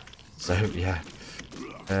one. So yeah.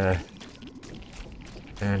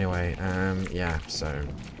 Anyway, yeah. So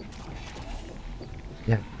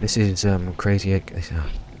yeah, this is crazy.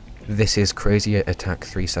 This is Crazy Attack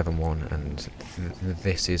 371, and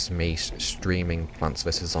this is me streaming Plants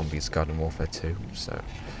vs Zombies Garden Warfare 2. So,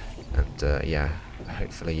 and yeah,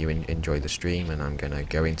 hopefully you enjoy the stream, and I'm gonna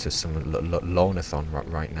go into some Lawnathon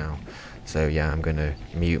right now. So yeah, I'm gonna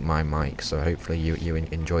mute my mic. So hopefully you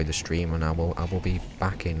enjoy the stream, and I will be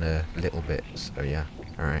back in a little bit. So yeah,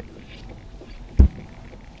 all right.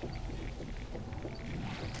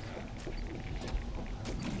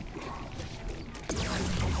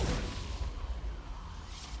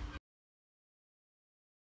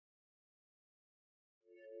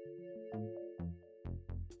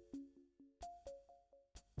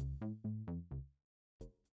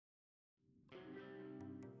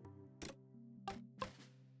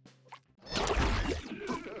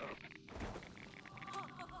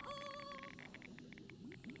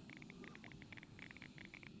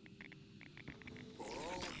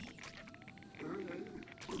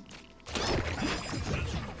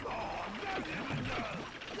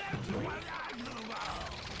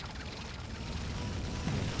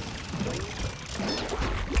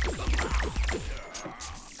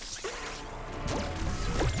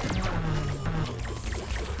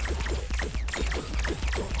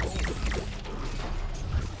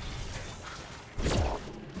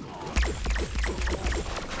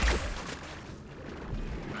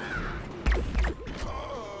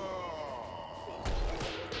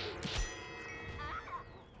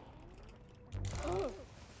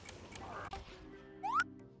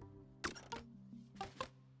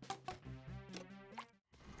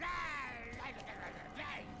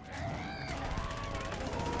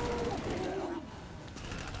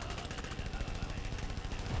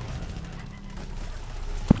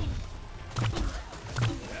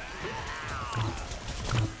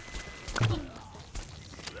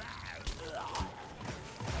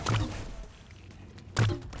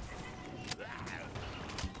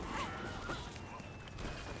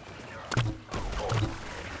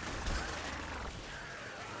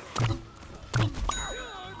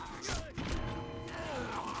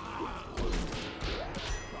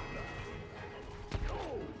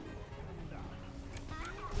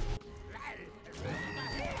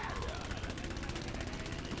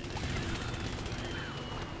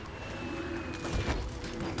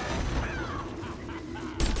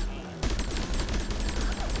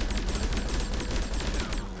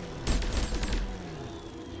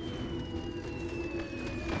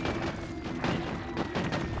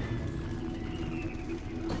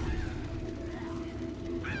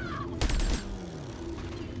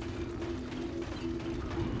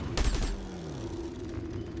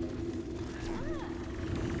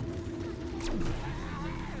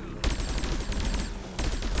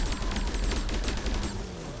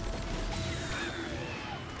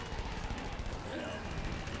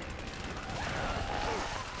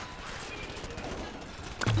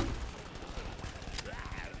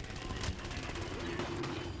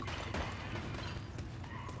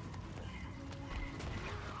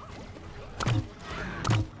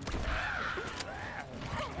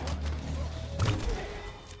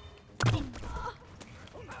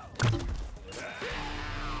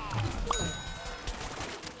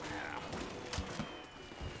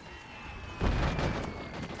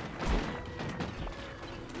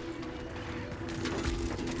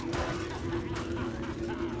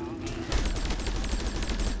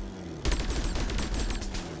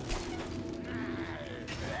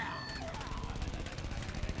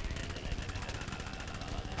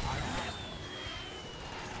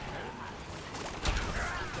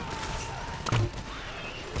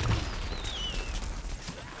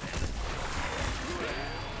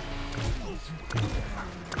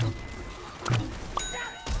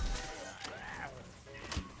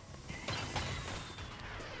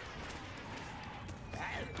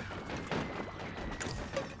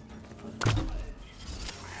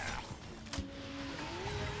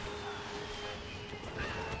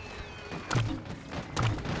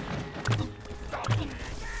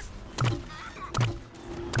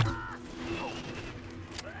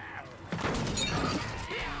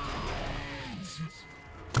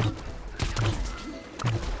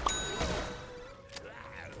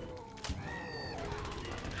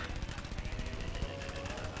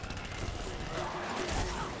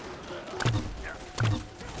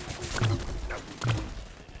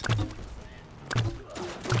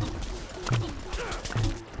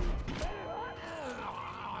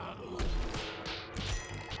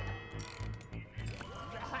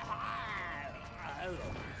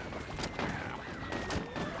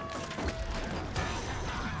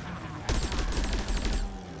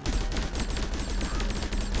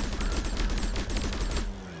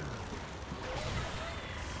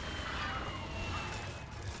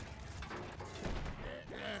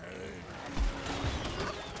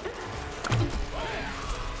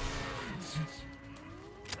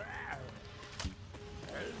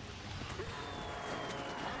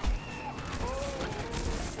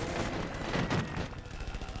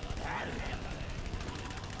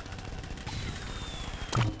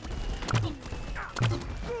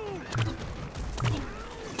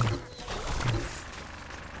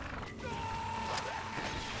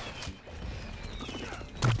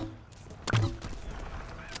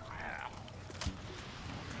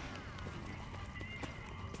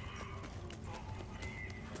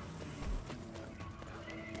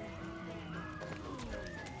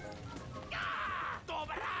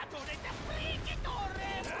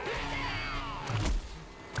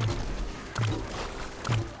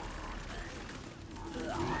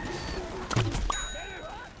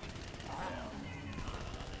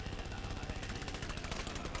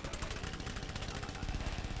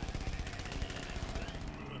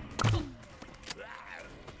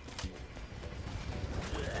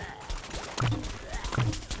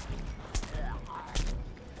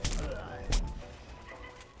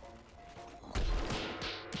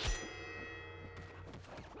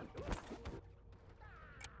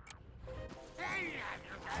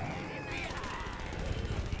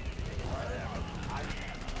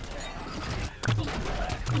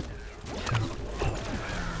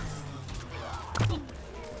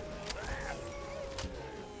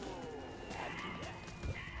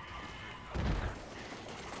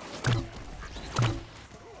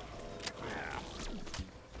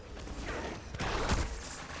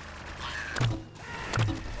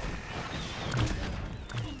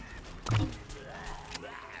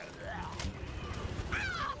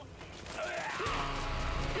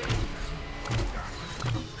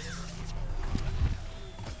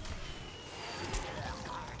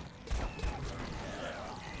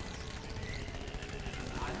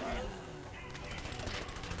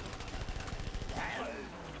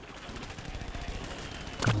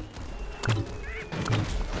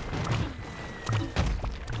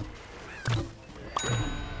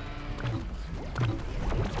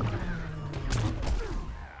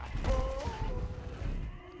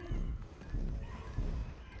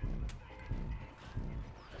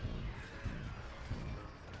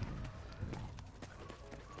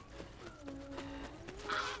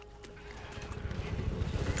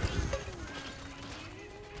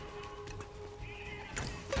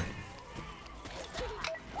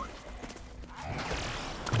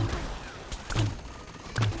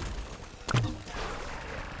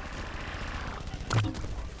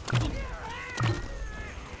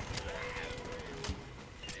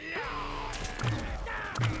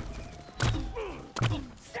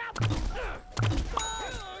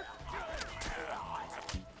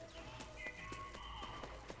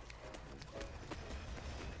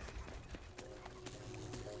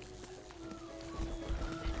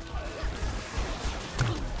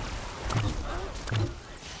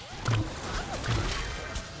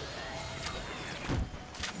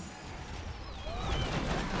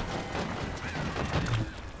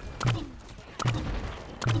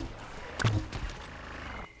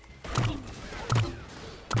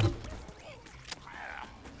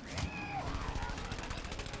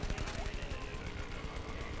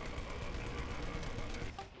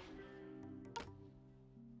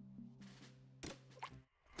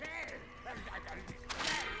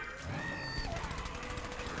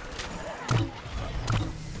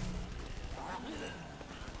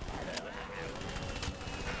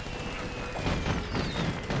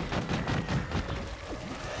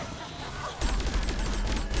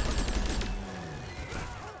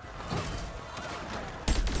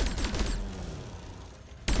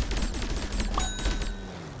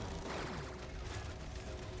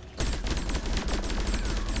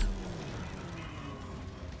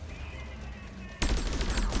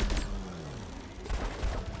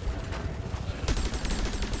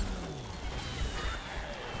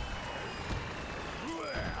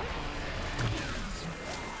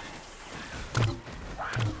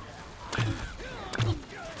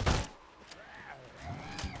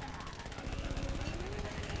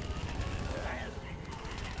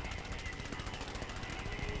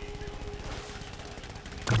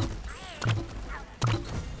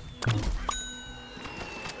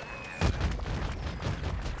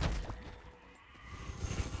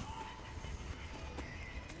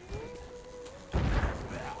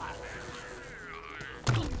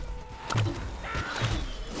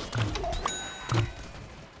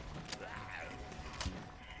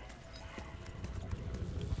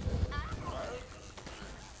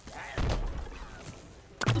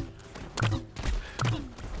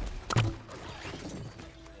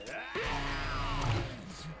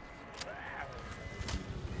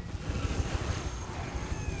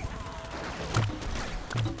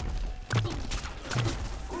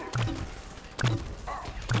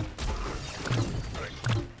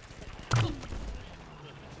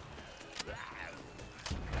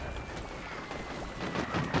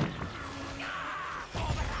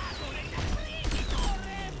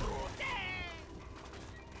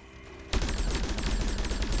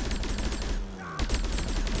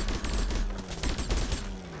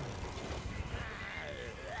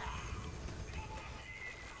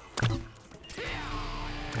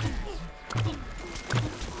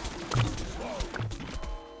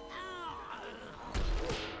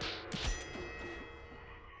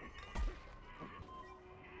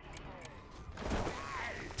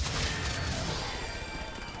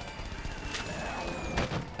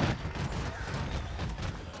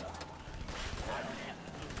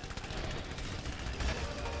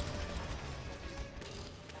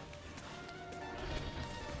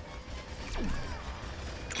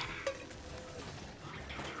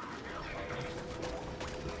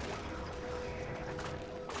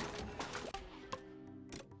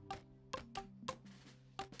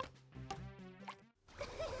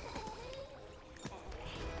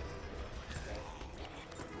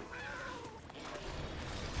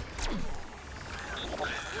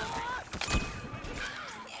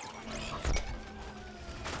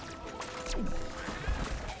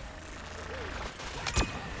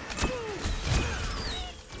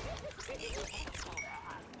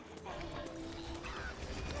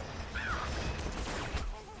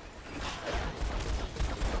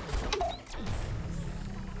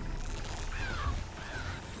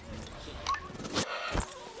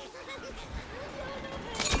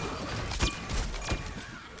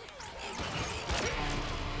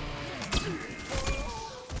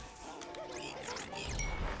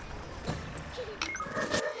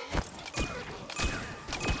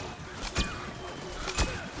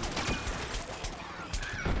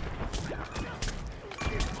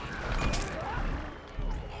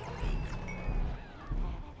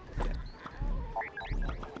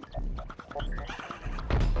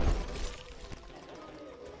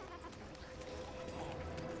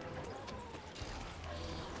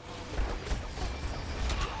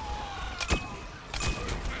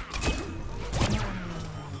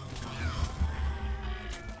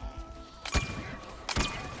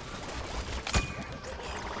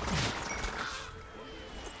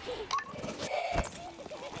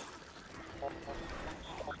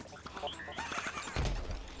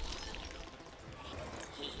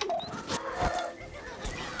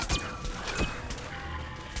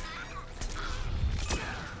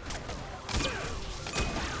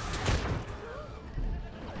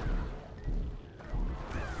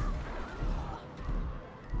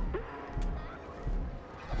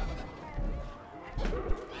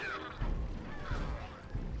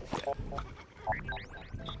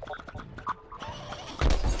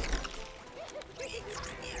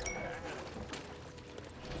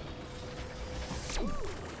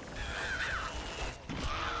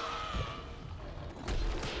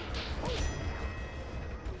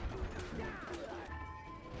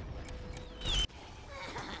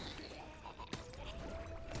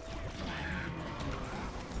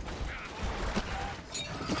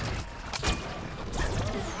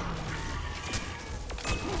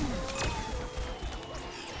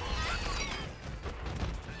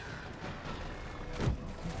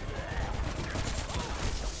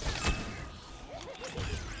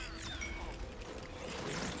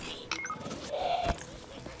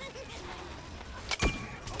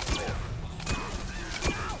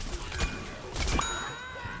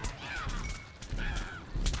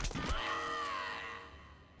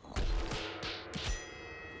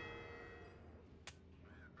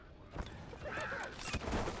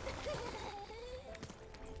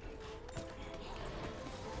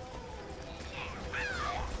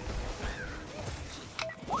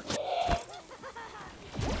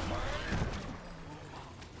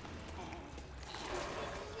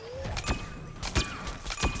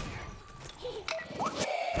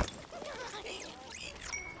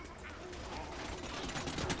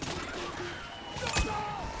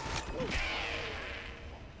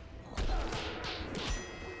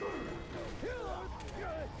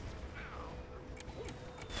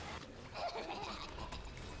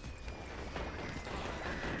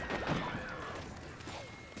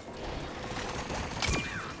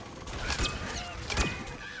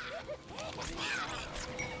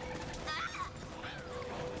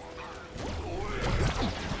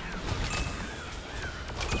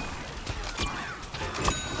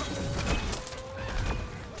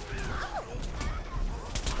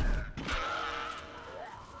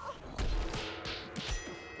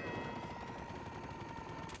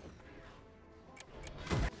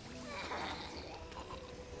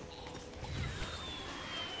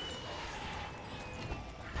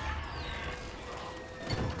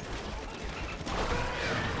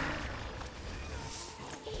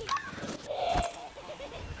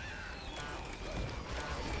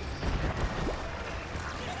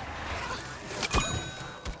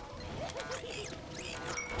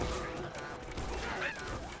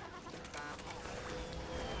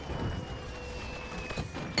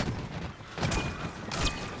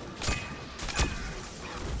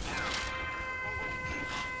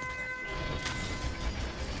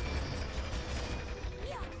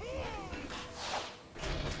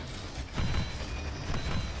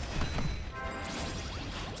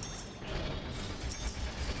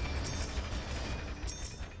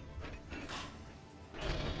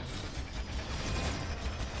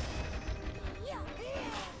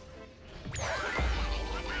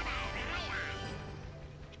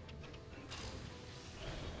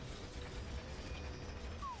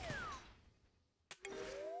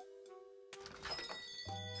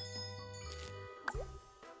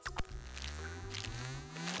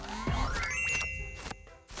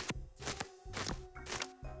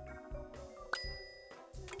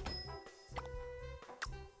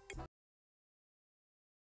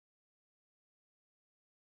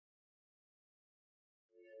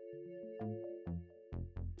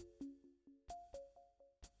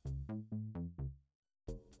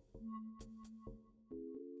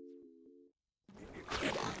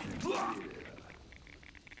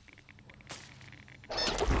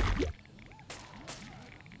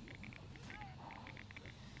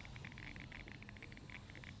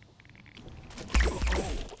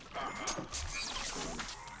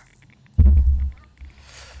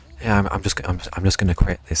 Yeah, I'm just gonna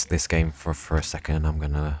quit this game for a second. I'm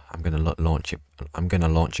gonna launch it. I'm gonna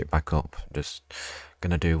launch it back up. Just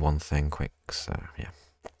gonna do one thing quick. So yeah.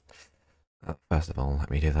 First of all, let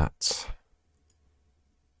me do that.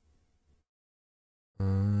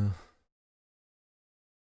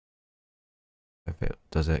 If it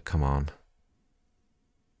does it, come on.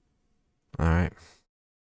 All right.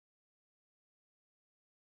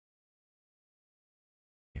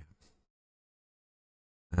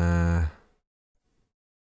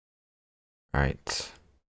 Right.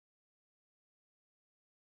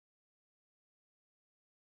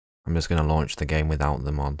 I'm just gonna launch the game without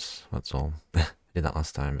the mods. That's all. I did that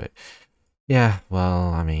last time, but yeah. Well,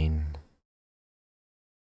 I mean,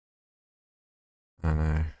 I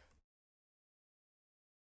know.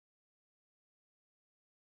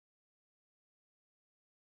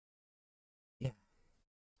 Yeah.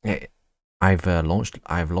 Yeah. I've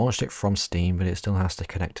launched it from Steam, but it still has to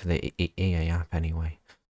connect to the EA app anyway.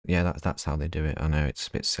 Yeah, that's how they do it. I know it's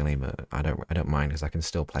a bit silly, but I don't mind because I can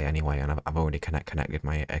still play anyway, and I've already connected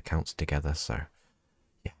my accounts together, so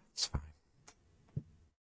yeah, it's fine.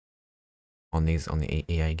 On the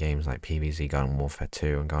EA games like PvZ, Garden Warfare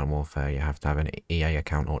 2 and Garden Warfare, you have to have an EA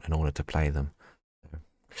account in order to play them. So,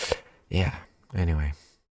 yeah. Anyway,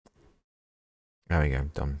 there we go.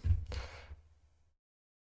 Done.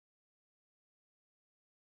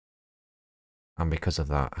 And because of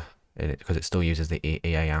that, because it still uses the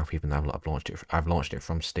EA app, even though I've launched it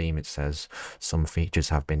from Steam, it says some features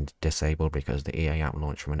have been disabled because the EA app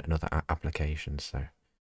launched from another application. So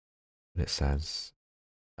it says,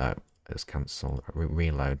 it's cancelled.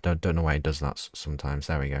 Reload. Don't know why it does that sometimes.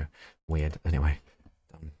 There we go. Weird. Anyway,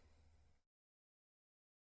 done.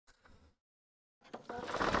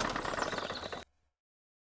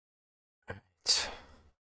 Right.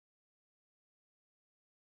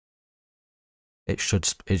 It should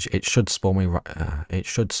spawn me right. It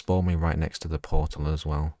should spawn me right next to the portal as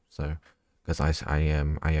well. So, because I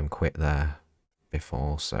am quit there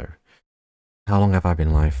before. So, how long have I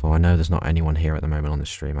been live for? I know there's not anyone here at the moment on the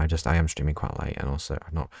stream. I am streaming quite late, and also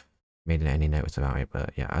I've not made any notes about it.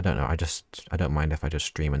 But yeah, I don't know. I don't mind if I just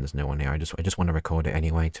stream and there's no one here. I just want to record it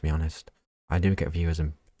anyway. To be honest, I do get viewers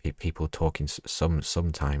and people talking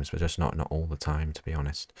sometimes, but just not all the time. To be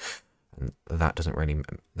honest. And that doesn't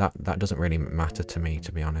really matter to me,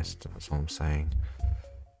 to be honest. That's all I'm saying.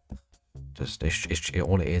 Just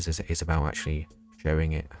all it is about actually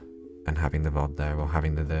showing it and having the VOD there, or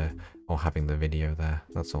having the video there.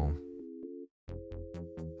 That's all.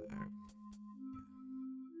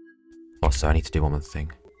 Also, I need to do one more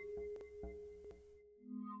thing.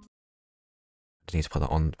 I need to put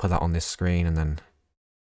that on this screen, and then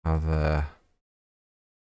have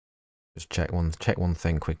just check one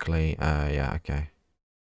thing quickly. Yeah, okay.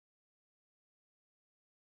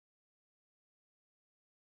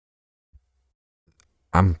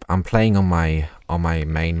 I'm playing on my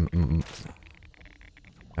main.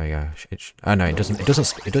 There we go. Oh no, it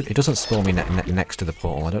doesn't spawn me next to the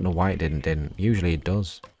portal. I don't know why it didn't. Usually it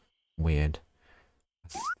does. Weird.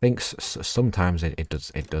 I think sometimes it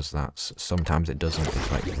does that. Sometimes it doesn't.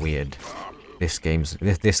 It's like weird. This game's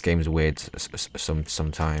weird.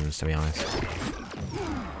 Sometimes, to be honest.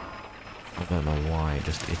 I don't know why.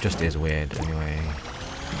 It just is weird. Anyway.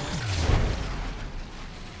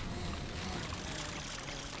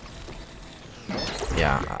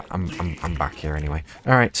 Yeah, I'm back here anyway.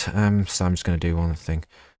 All right. So I'm just gonna do one thing.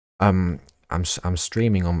 I'm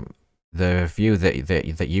streaming on the view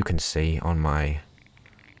that you can see on my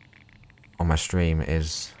stream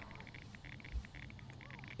is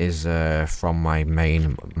from my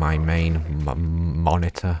main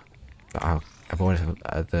monitor. But I've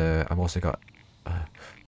also got.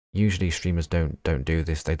 Usually streamers don't do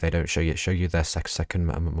this. They don't show you their second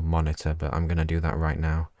monitor, but I'm gonna do that right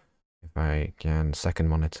now. If I can, second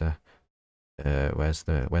monitor. Where's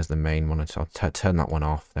the main monitor? I'll turn that one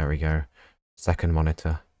off. There we go. Second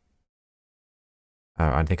monitor.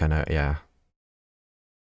 Oh, I think I know. Yeah.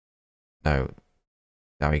 No.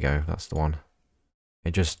 There we go. That's the one.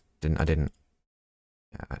 It just didn't. I didn't.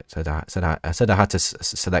 Yeah, I said I had to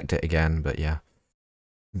select it again, but yeah.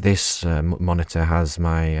 This monitor has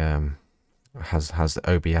my has the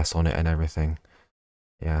OBS on it and everything.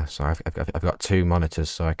 Yeah, so I've got two monitors,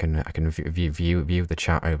 so I can view the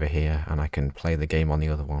chat over here, and I can play the game on the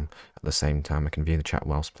other one at the same time. I can view the chat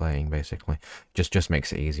whilst playing, basically. Just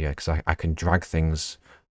makes it easier because I can drag things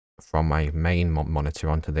from my main monitor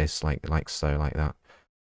onto this, like that.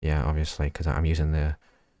 Yeah, obviously, because I'm using the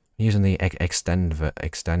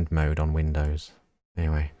extend mode on Windows.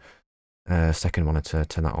 Anyway, second monitor,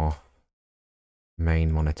 turn that off.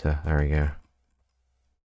 Main monitor, there we go.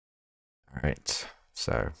 Alright,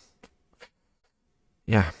 so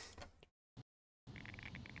yeah.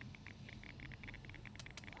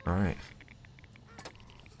 Alright.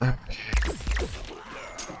 Okay.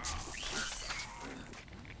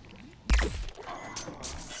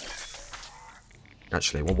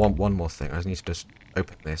 Actually, one more thing. I just need to just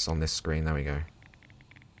open this on this screen. There we go.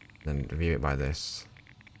 Then view it by this.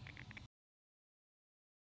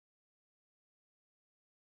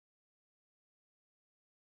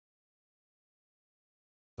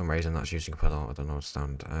 For some reason that's using quite a lot. I don't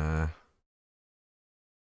understand.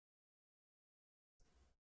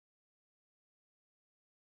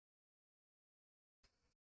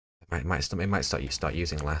 It might start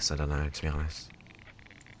using less. I don't know, to be honest.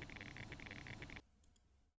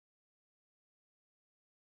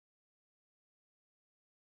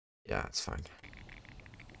 Yeah, it's fine.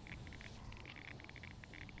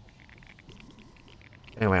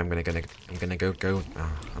 Anyway, I'm gonna go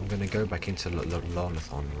back into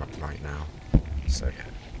Lornathon right now. So yeah,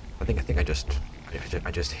 I think I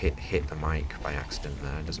just hit the mic by accident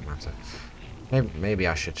there. It doesn't matter. Maybe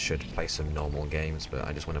I should play some normal games, but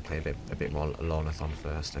I just want to play a bit more Lornathon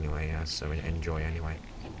first. Anyway, yeah. So enjoy anyway.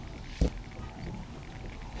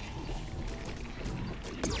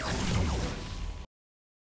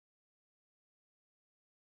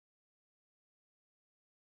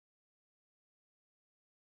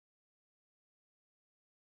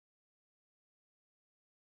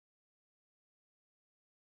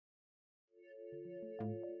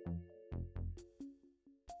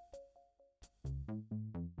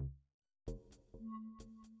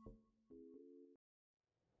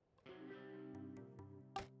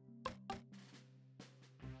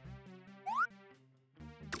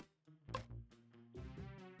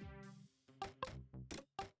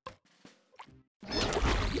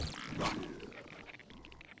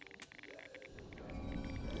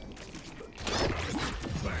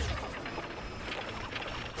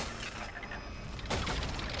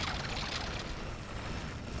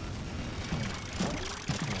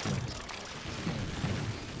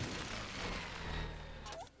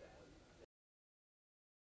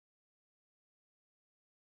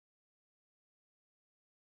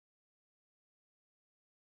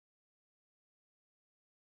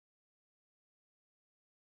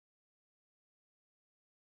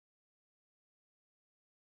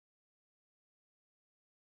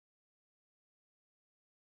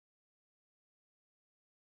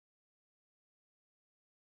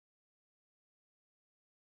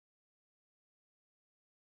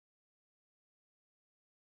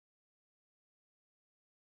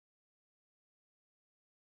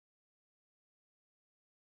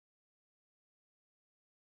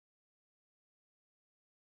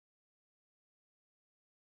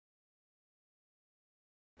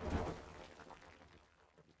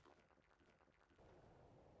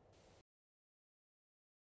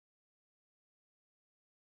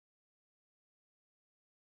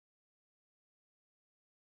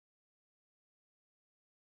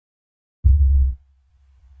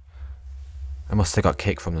 I must have got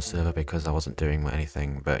kicked from the server because I wasn't doing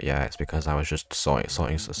anything, but yeah, it's because I was just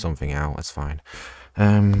sorting something out. It's fine.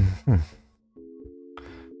 Hmm.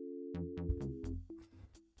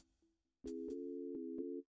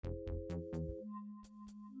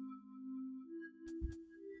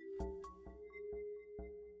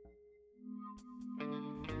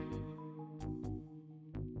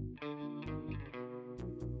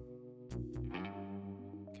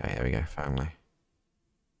 Okay, there we go. Finally.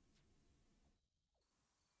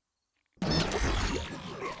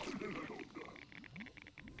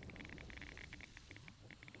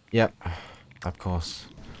 Yep, of course.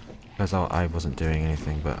 Because I wasn't doing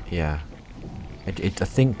anything, but yeah. I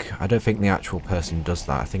don't think the actual person does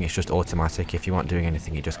that. I think it's just automatic. If you aren't doing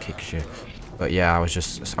anything, it just kicks you. But yeah, I was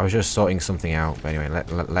just sorting something out. But anyway,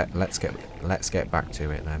 let's get back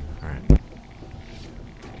to it then. All right.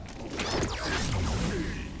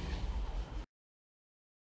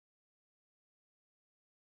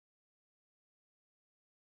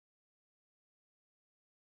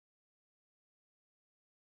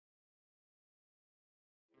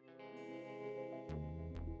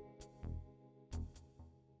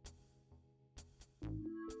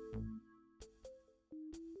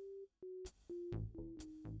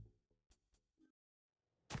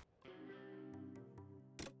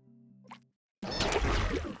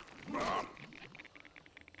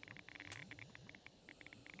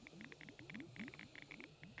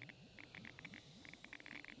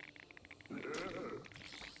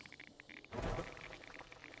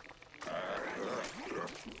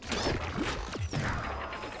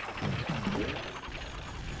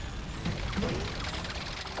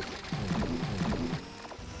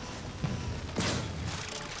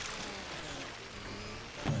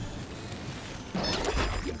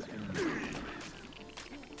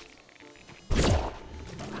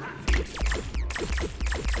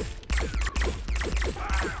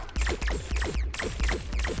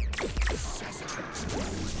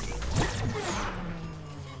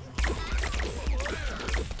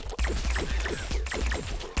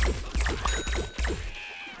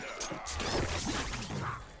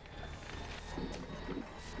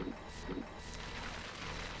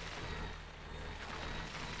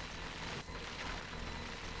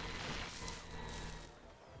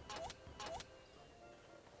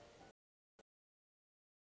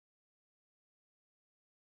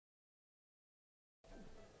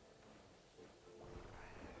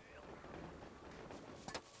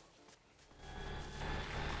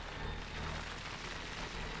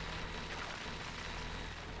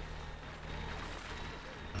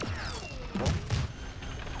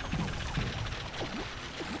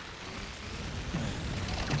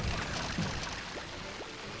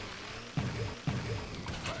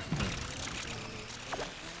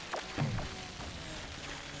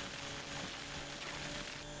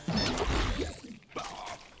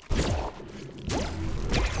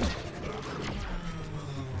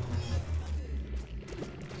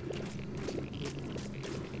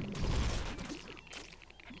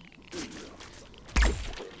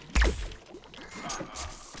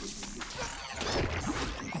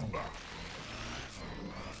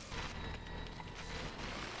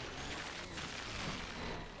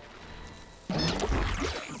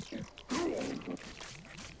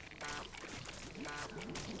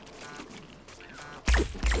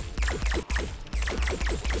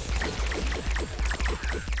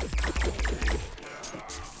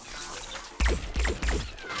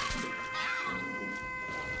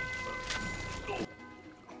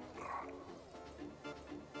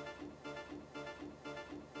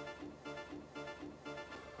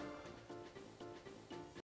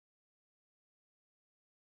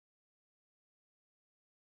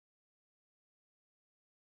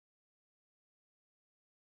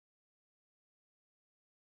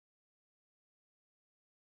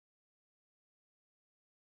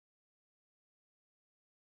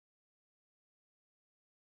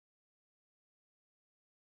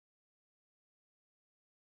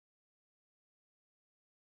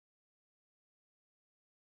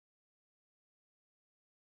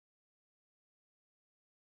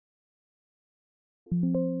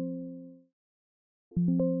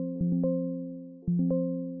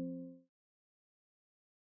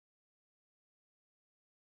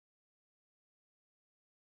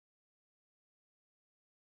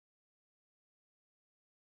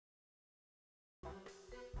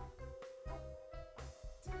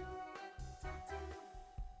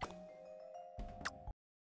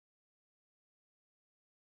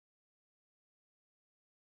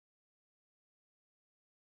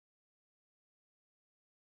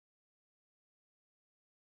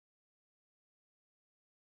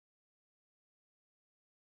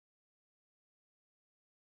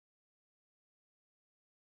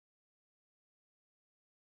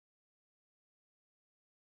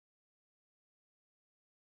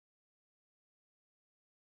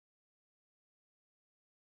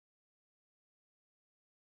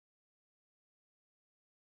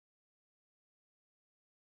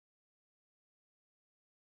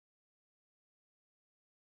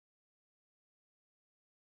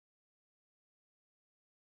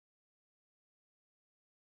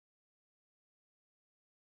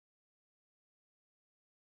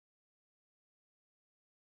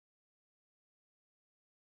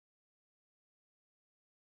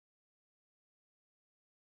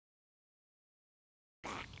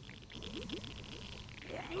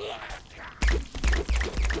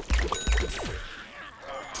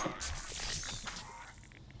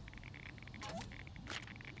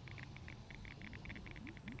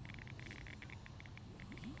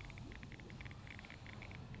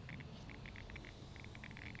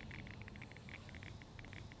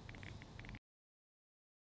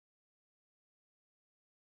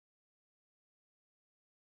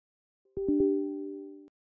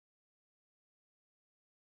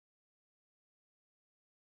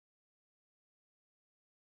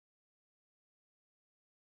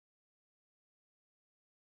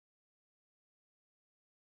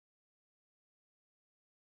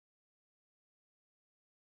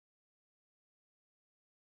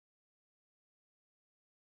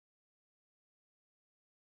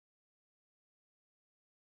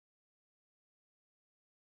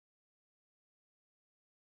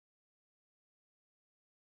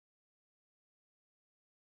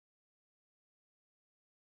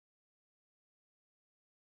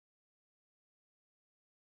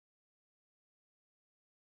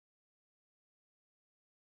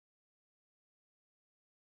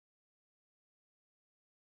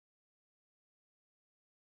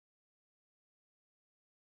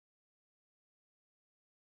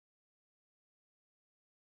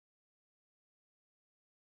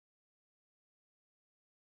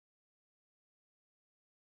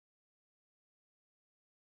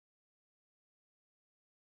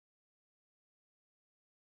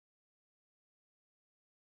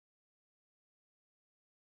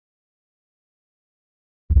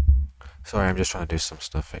 Sorry, I'm just trying to do some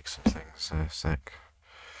stuff, fix some things. So, sec.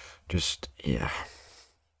 Just, yeah.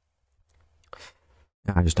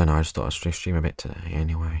 Yeah, I just don't know. I just thought I'd stream a bit today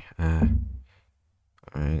anyway.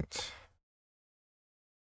 Right.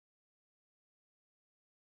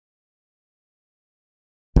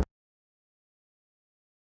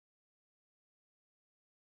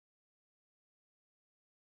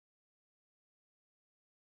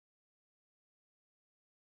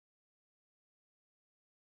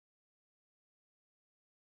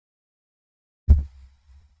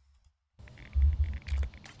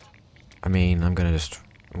 I mean, I'm just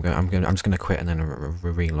gonna quit and then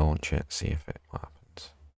relaunch it, see if what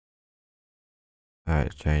happens.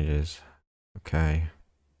 It changes. Okay.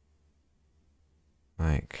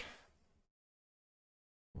 Like,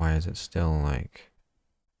 why is it still like,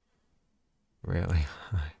 really?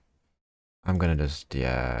 I'm gonna just,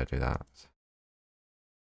 yeah, do that.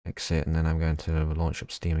 Exit, and then I'm going to launch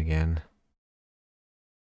up Steam again.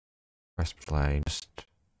 Press play, just,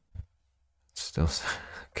 still,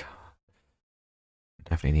 God,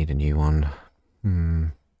 definitely need a new one.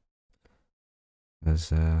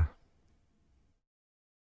 There's,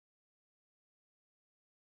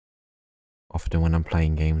 often when I'm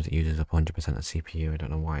playing games it uses up 100% of CPU. I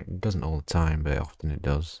don't know why. It doesn't all the time, but often it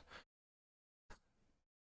does.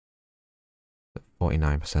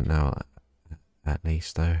 49% now, at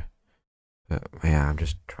least, though. But yeah, I'm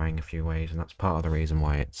just trying a few ways, and that's part of the reason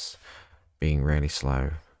why it's being really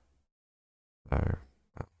slow. So,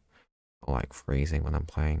 or like freezing when I'm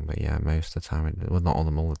playing. But yeah, most of the time, well, not all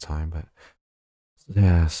the time, but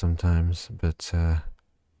yeah, sometimes. But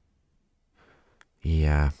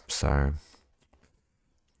yeah, so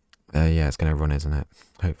yeah, it's gonna run, isn't it?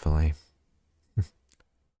 Hopefully.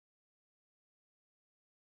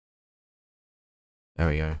 There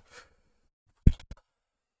we go.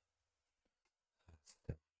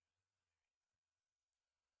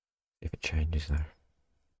 good changes though.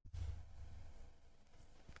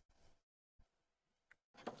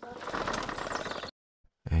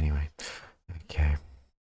 Anyway, okay.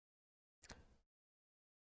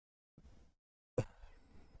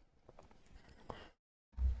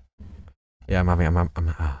 Yeah, I'm having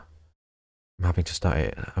to start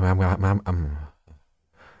it. I'm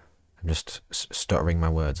just stuttering my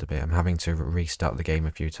words a bit. I'm having to restart the game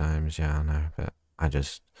a few times. Yeah, I know, but I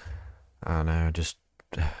don't know, just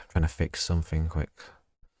trying to fix something quick.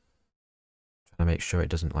 Trying to make sure it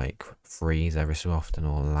doesn't like freeze every so often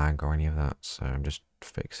or lag or any of that. So I'm just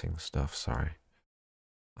fixing stuff. Sorry.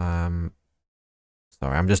 Sorry,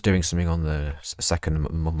 I'm just doing something on the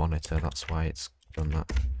second monitor. That's why it's done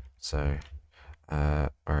that. So, where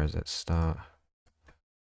does it start?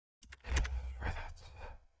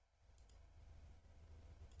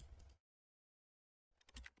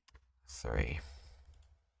 3.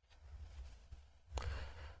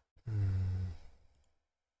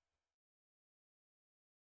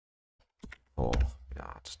 4. Yeah,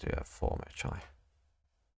 I'll just do a 4 actually.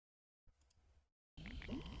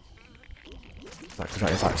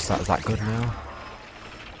 Is that good now?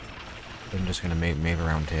 I'm just gonna move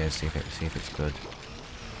around here, see if it's good.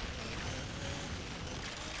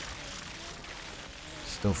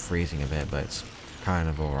 Still freezing a bit, but it's kind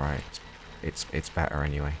of alright. It's better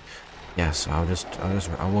anyway. Yeah, so I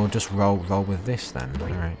will just roll with this then.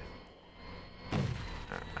 Alright.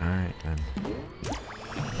 Alright then.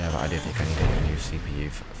 Yeah, but I do think I need a new CPU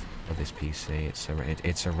for this PC.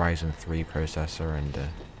 It's a Ryzen 3 processor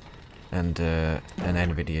and an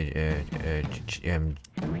NVIDIA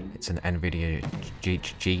it's an NVIDIA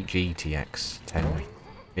GTX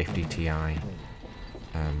 1050 Ti.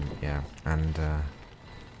 Yeah, and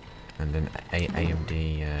an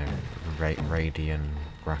AMD Radeon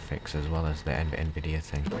graphics as well as the NVIDIA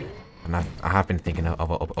thing. And I have been thinking of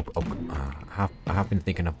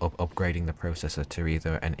upgrading the processor to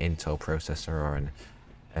either an Intel processor or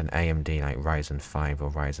an AMD like Ryzen 5 or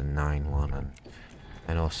Ryzen 9 one,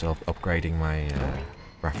 and also upgrading my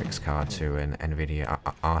graphics card to an NVIDIA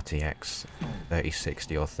RTX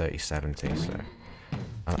 3060 or 3070. So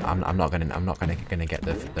I'm not gonna get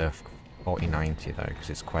the 4090 though, because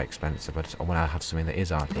it's quite expensive. But I want to have something that is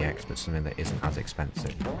RTX, but something that isn't as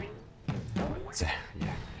expensive. So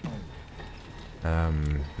yeah.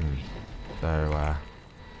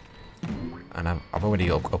 And I've already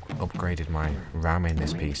upgraded my RAM in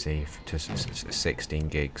this PC to 16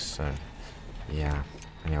 gigs. So yeah.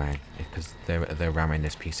 Anyway, because the RAM in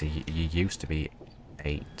this PC used to be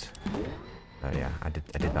 8. So yeah, I did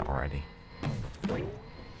that already.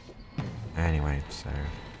 Anyway, so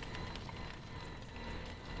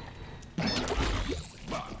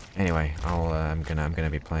anyway, I'm gonna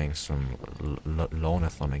be playing some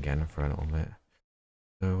Lornathon again for a little bit.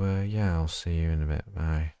 So yeah, I'll see you in a bit.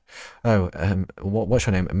 Bye. Oh, what's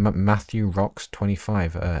your name? Matthew Rocks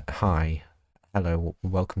 25. Hi, hello,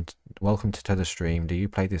 welcome to the stream. Do you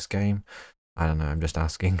play this game? I don't know. I'm just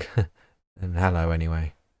asking. And hello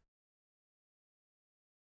anyway.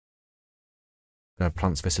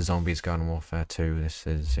 Plants vs Zombies Garden Warfare 2. This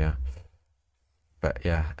is yeah. But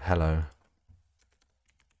yeah, hello.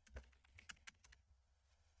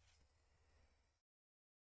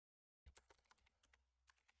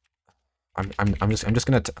 I'm just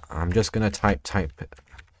gonna type. I'm just going to type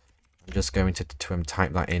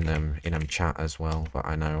that in chat as well. But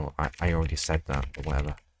I know I already said that, or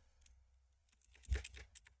whatever.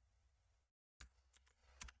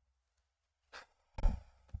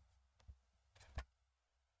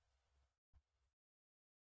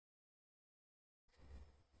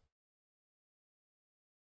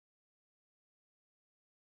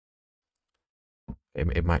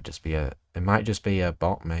 It might just be a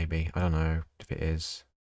bot, maybe. I don't know if it is.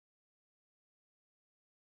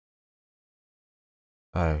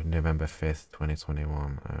 Oh, November 5th,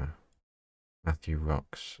 2021. Matthew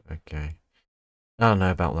Rocks. Okay. I don't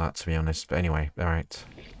know about that, to be honest. But anyway, all right.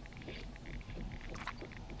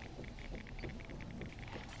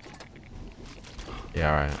 Yeah,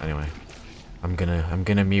 all right. Anyway, I'm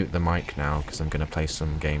gonna mute the mic now because I'm gonna play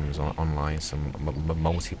some games online, some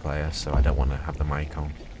multiplayer. So I don't want to have the mic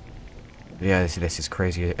on. Yeah, this is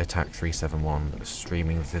Crazy Attack 371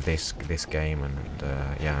 streaming this game, and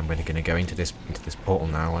yeah, I'm really gonna go into this portal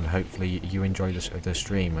now, and hopefully you enjoy the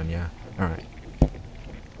stream. And yeah, all right.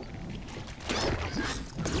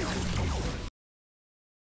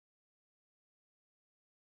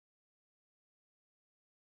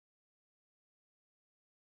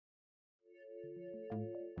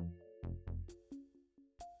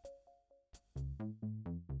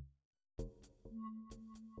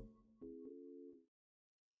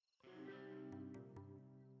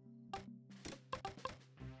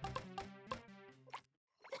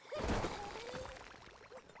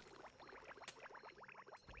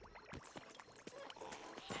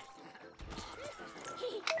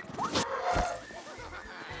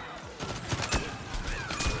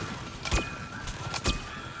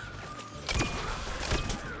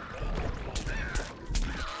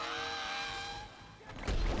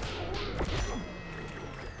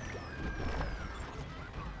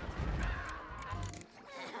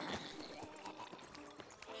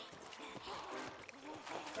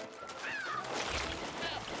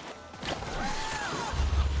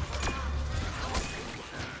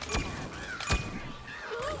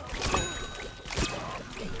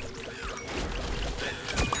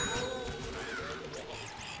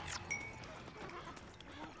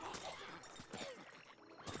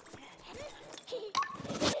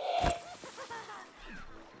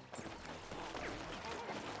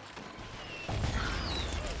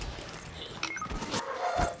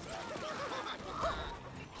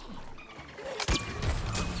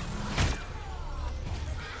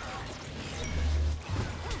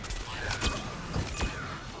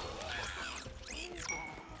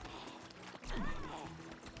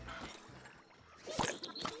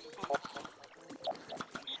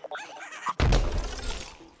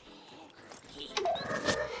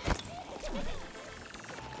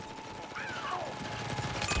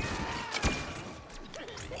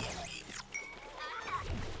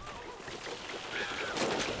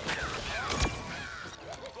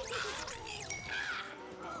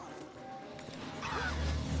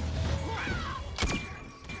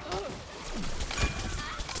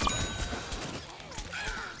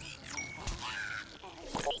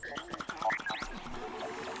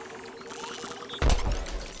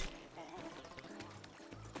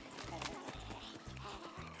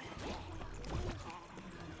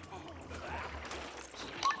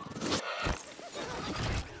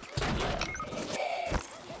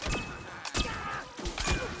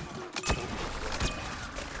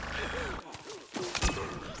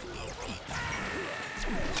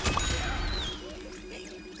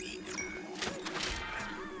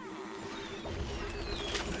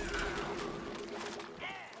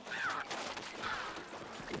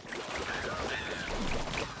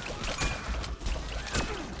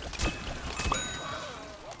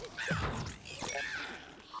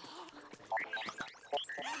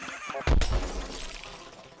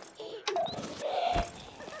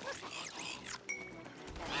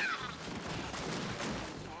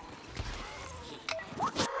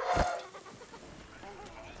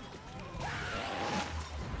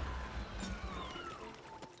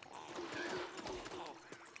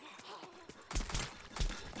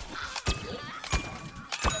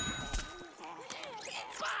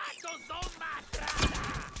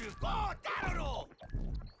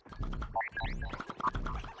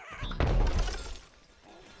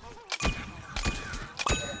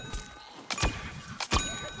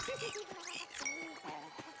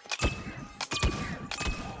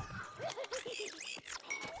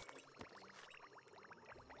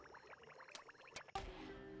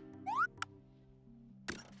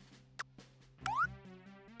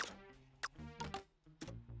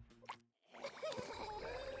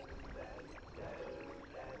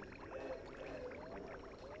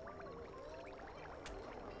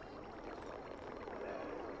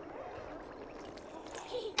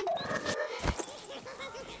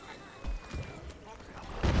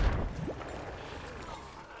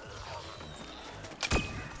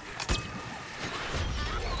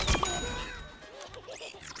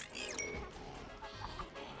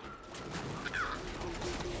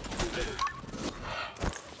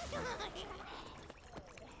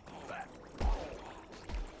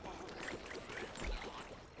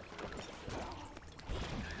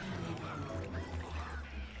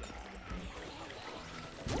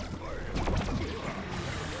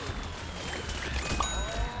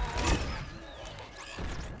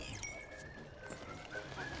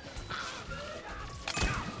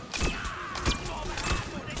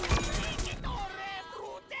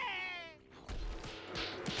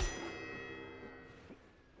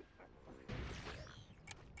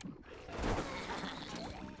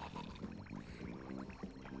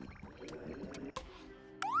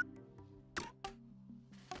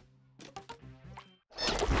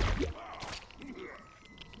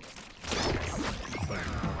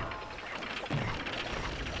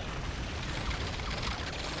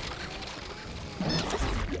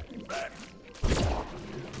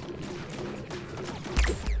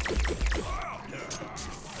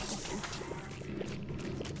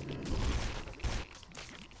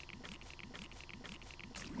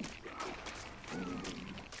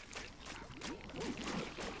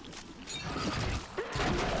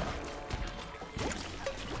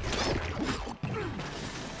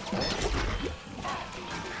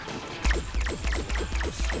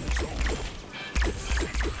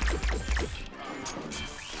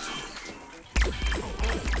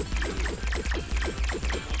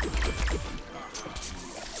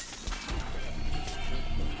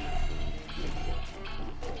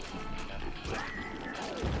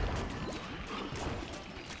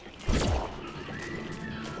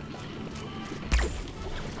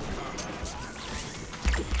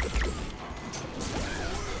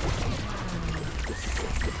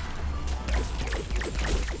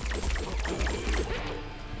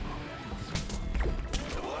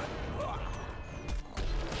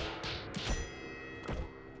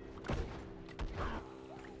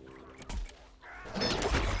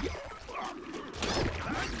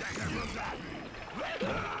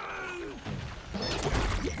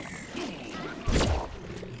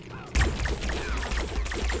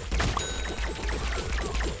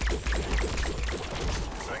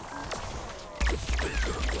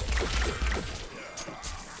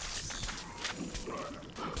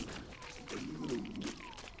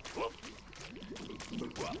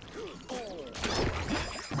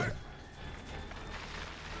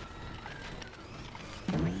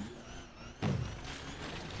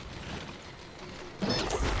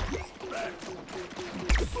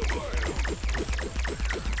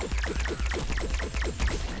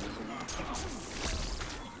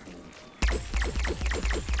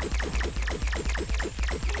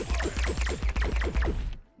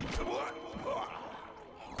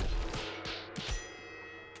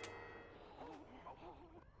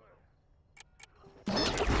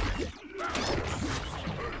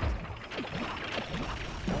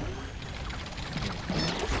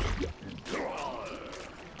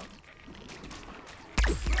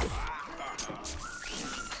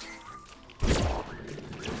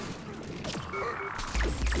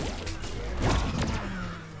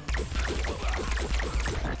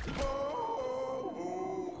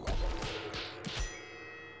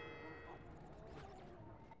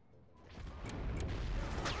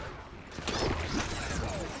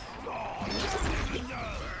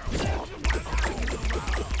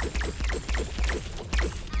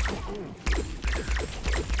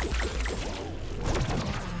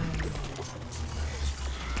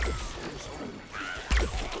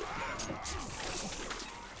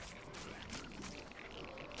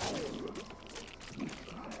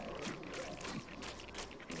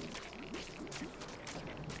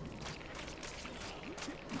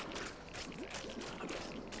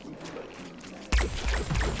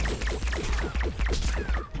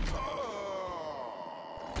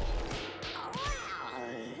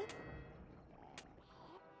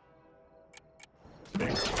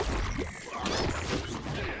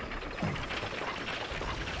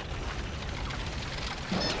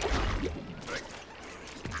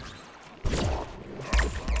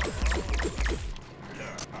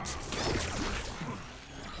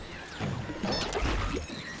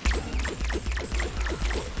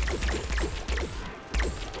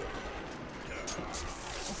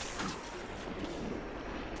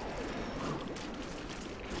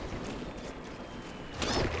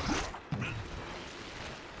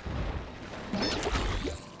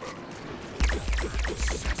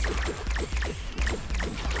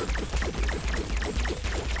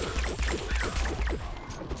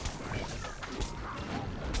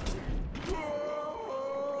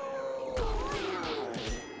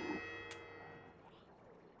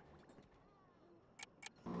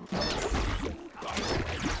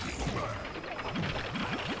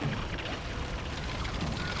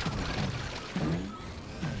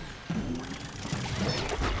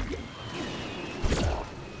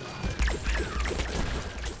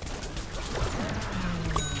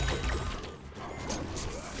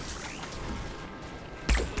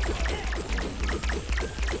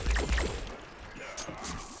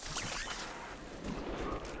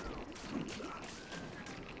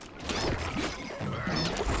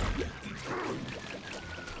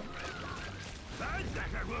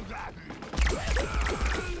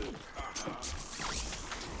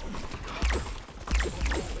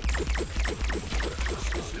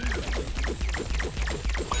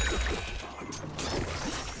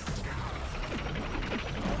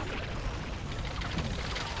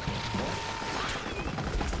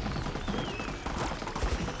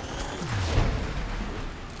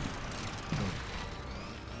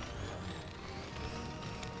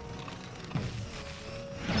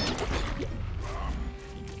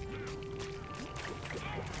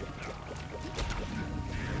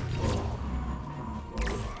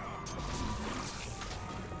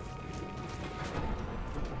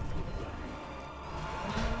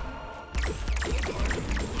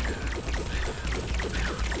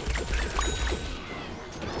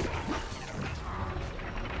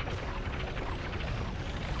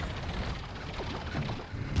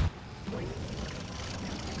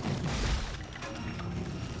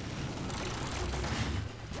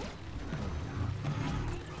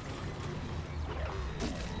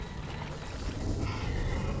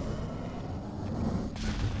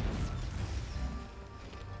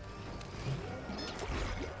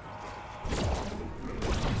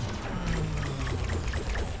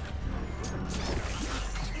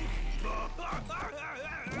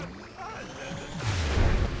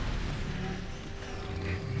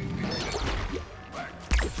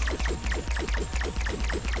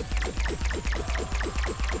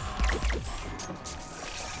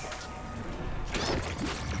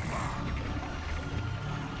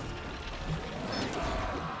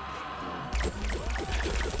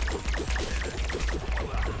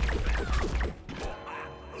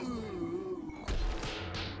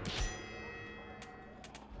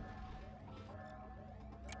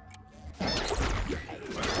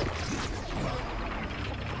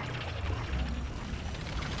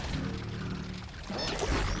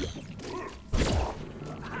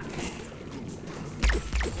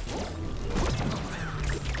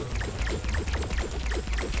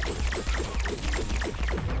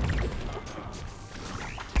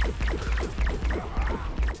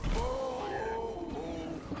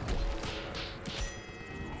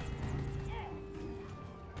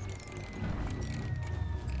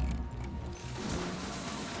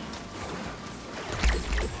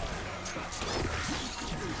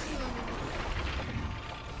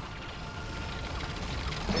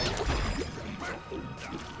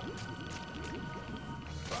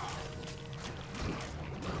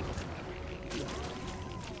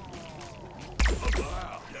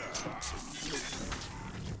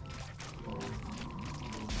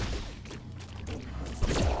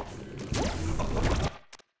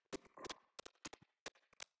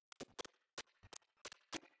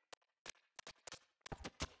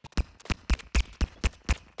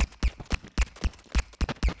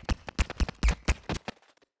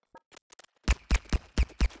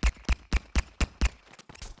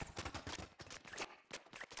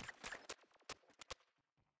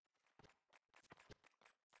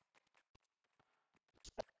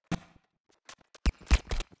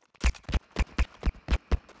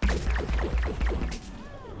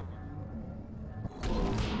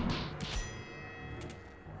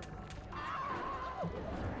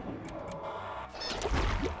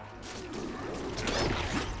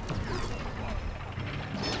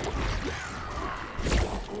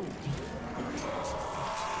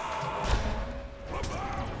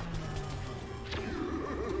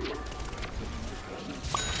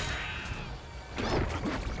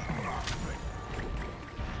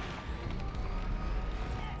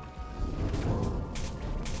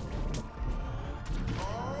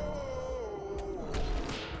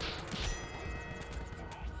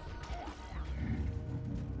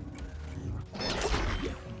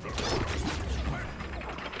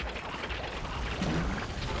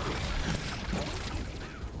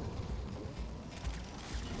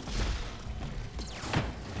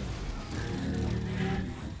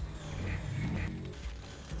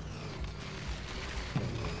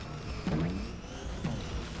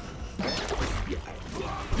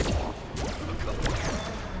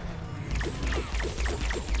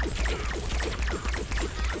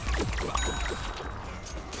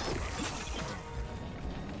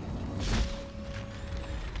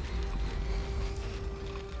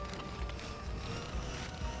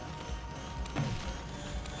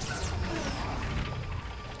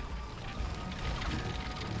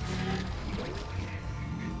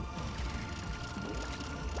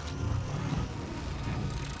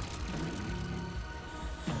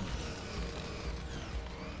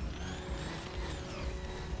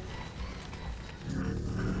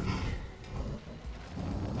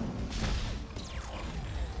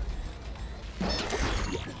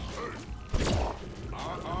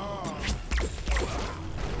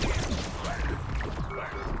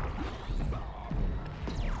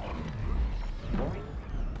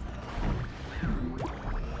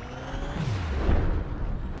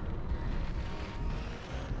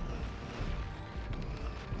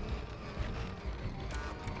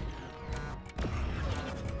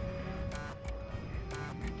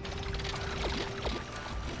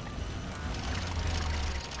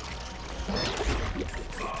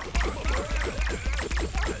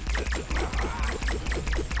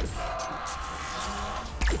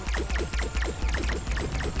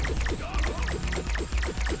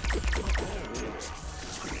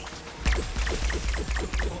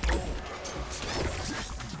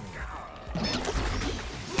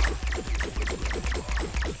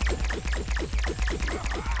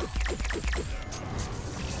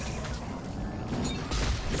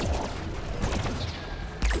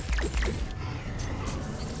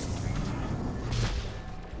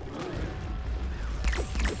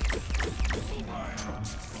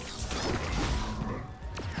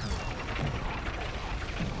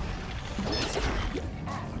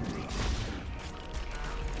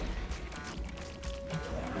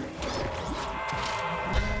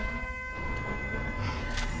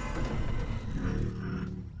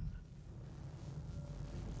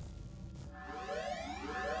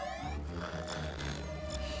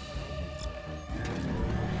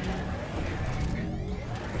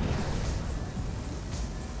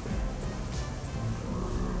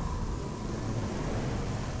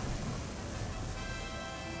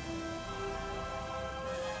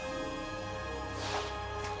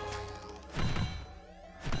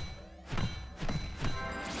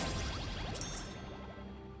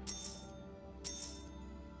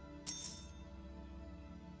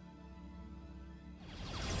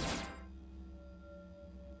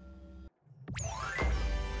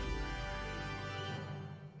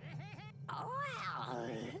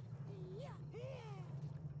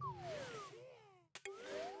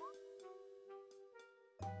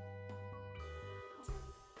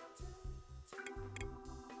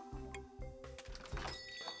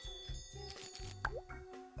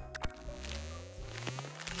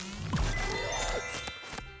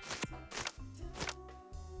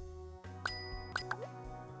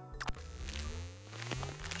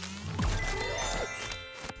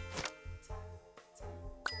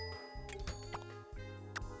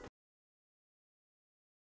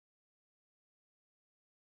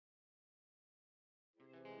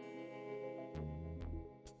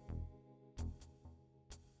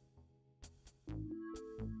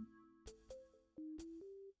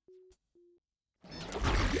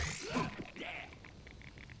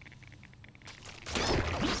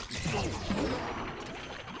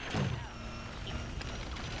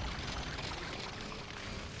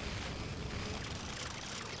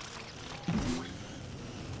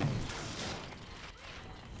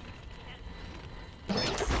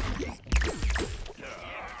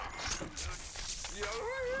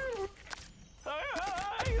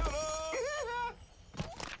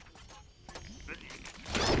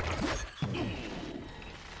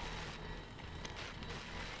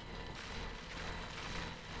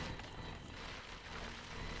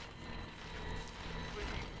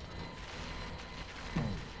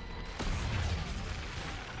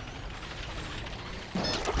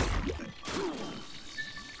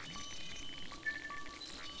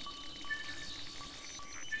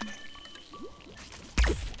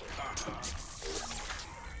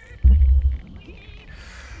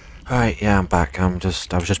 Alright, yeah, I'm back. I was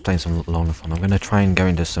just playing some Lone Fun. I'm gonna try and go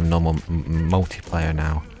into some normal multiplayer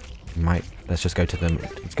now. Let's just go to the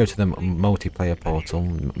multiplayer portal.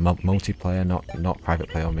 Multiplayer, not private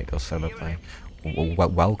play or solo play.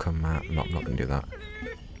 Welcome, Matt. Not gonna do that.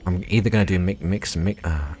 I'm either gonna do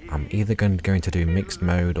I'm either going to do mixed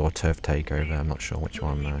mode or turf takeover. I'm not sure which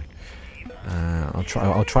one though.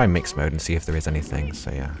 I'll try mixed mode and see if there is anything.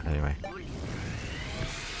 So yeah. Anyway.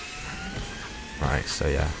 Right. So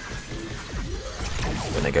yeah.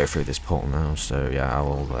 I'm gonna go through this portal now, so yeah, I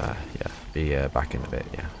will be back in a bit,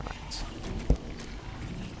 yeah. Right.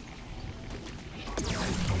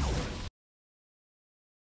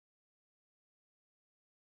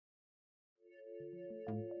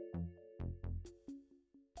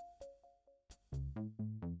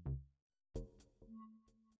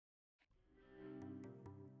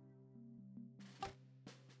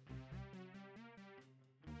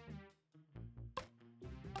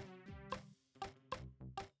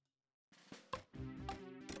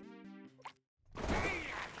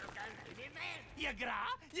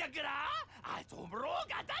 يقرا عتمرق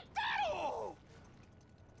عتترو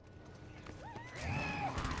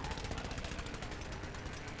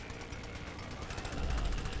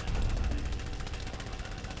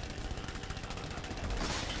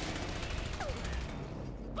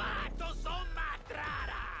Pato son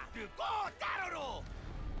matrara Duko taroro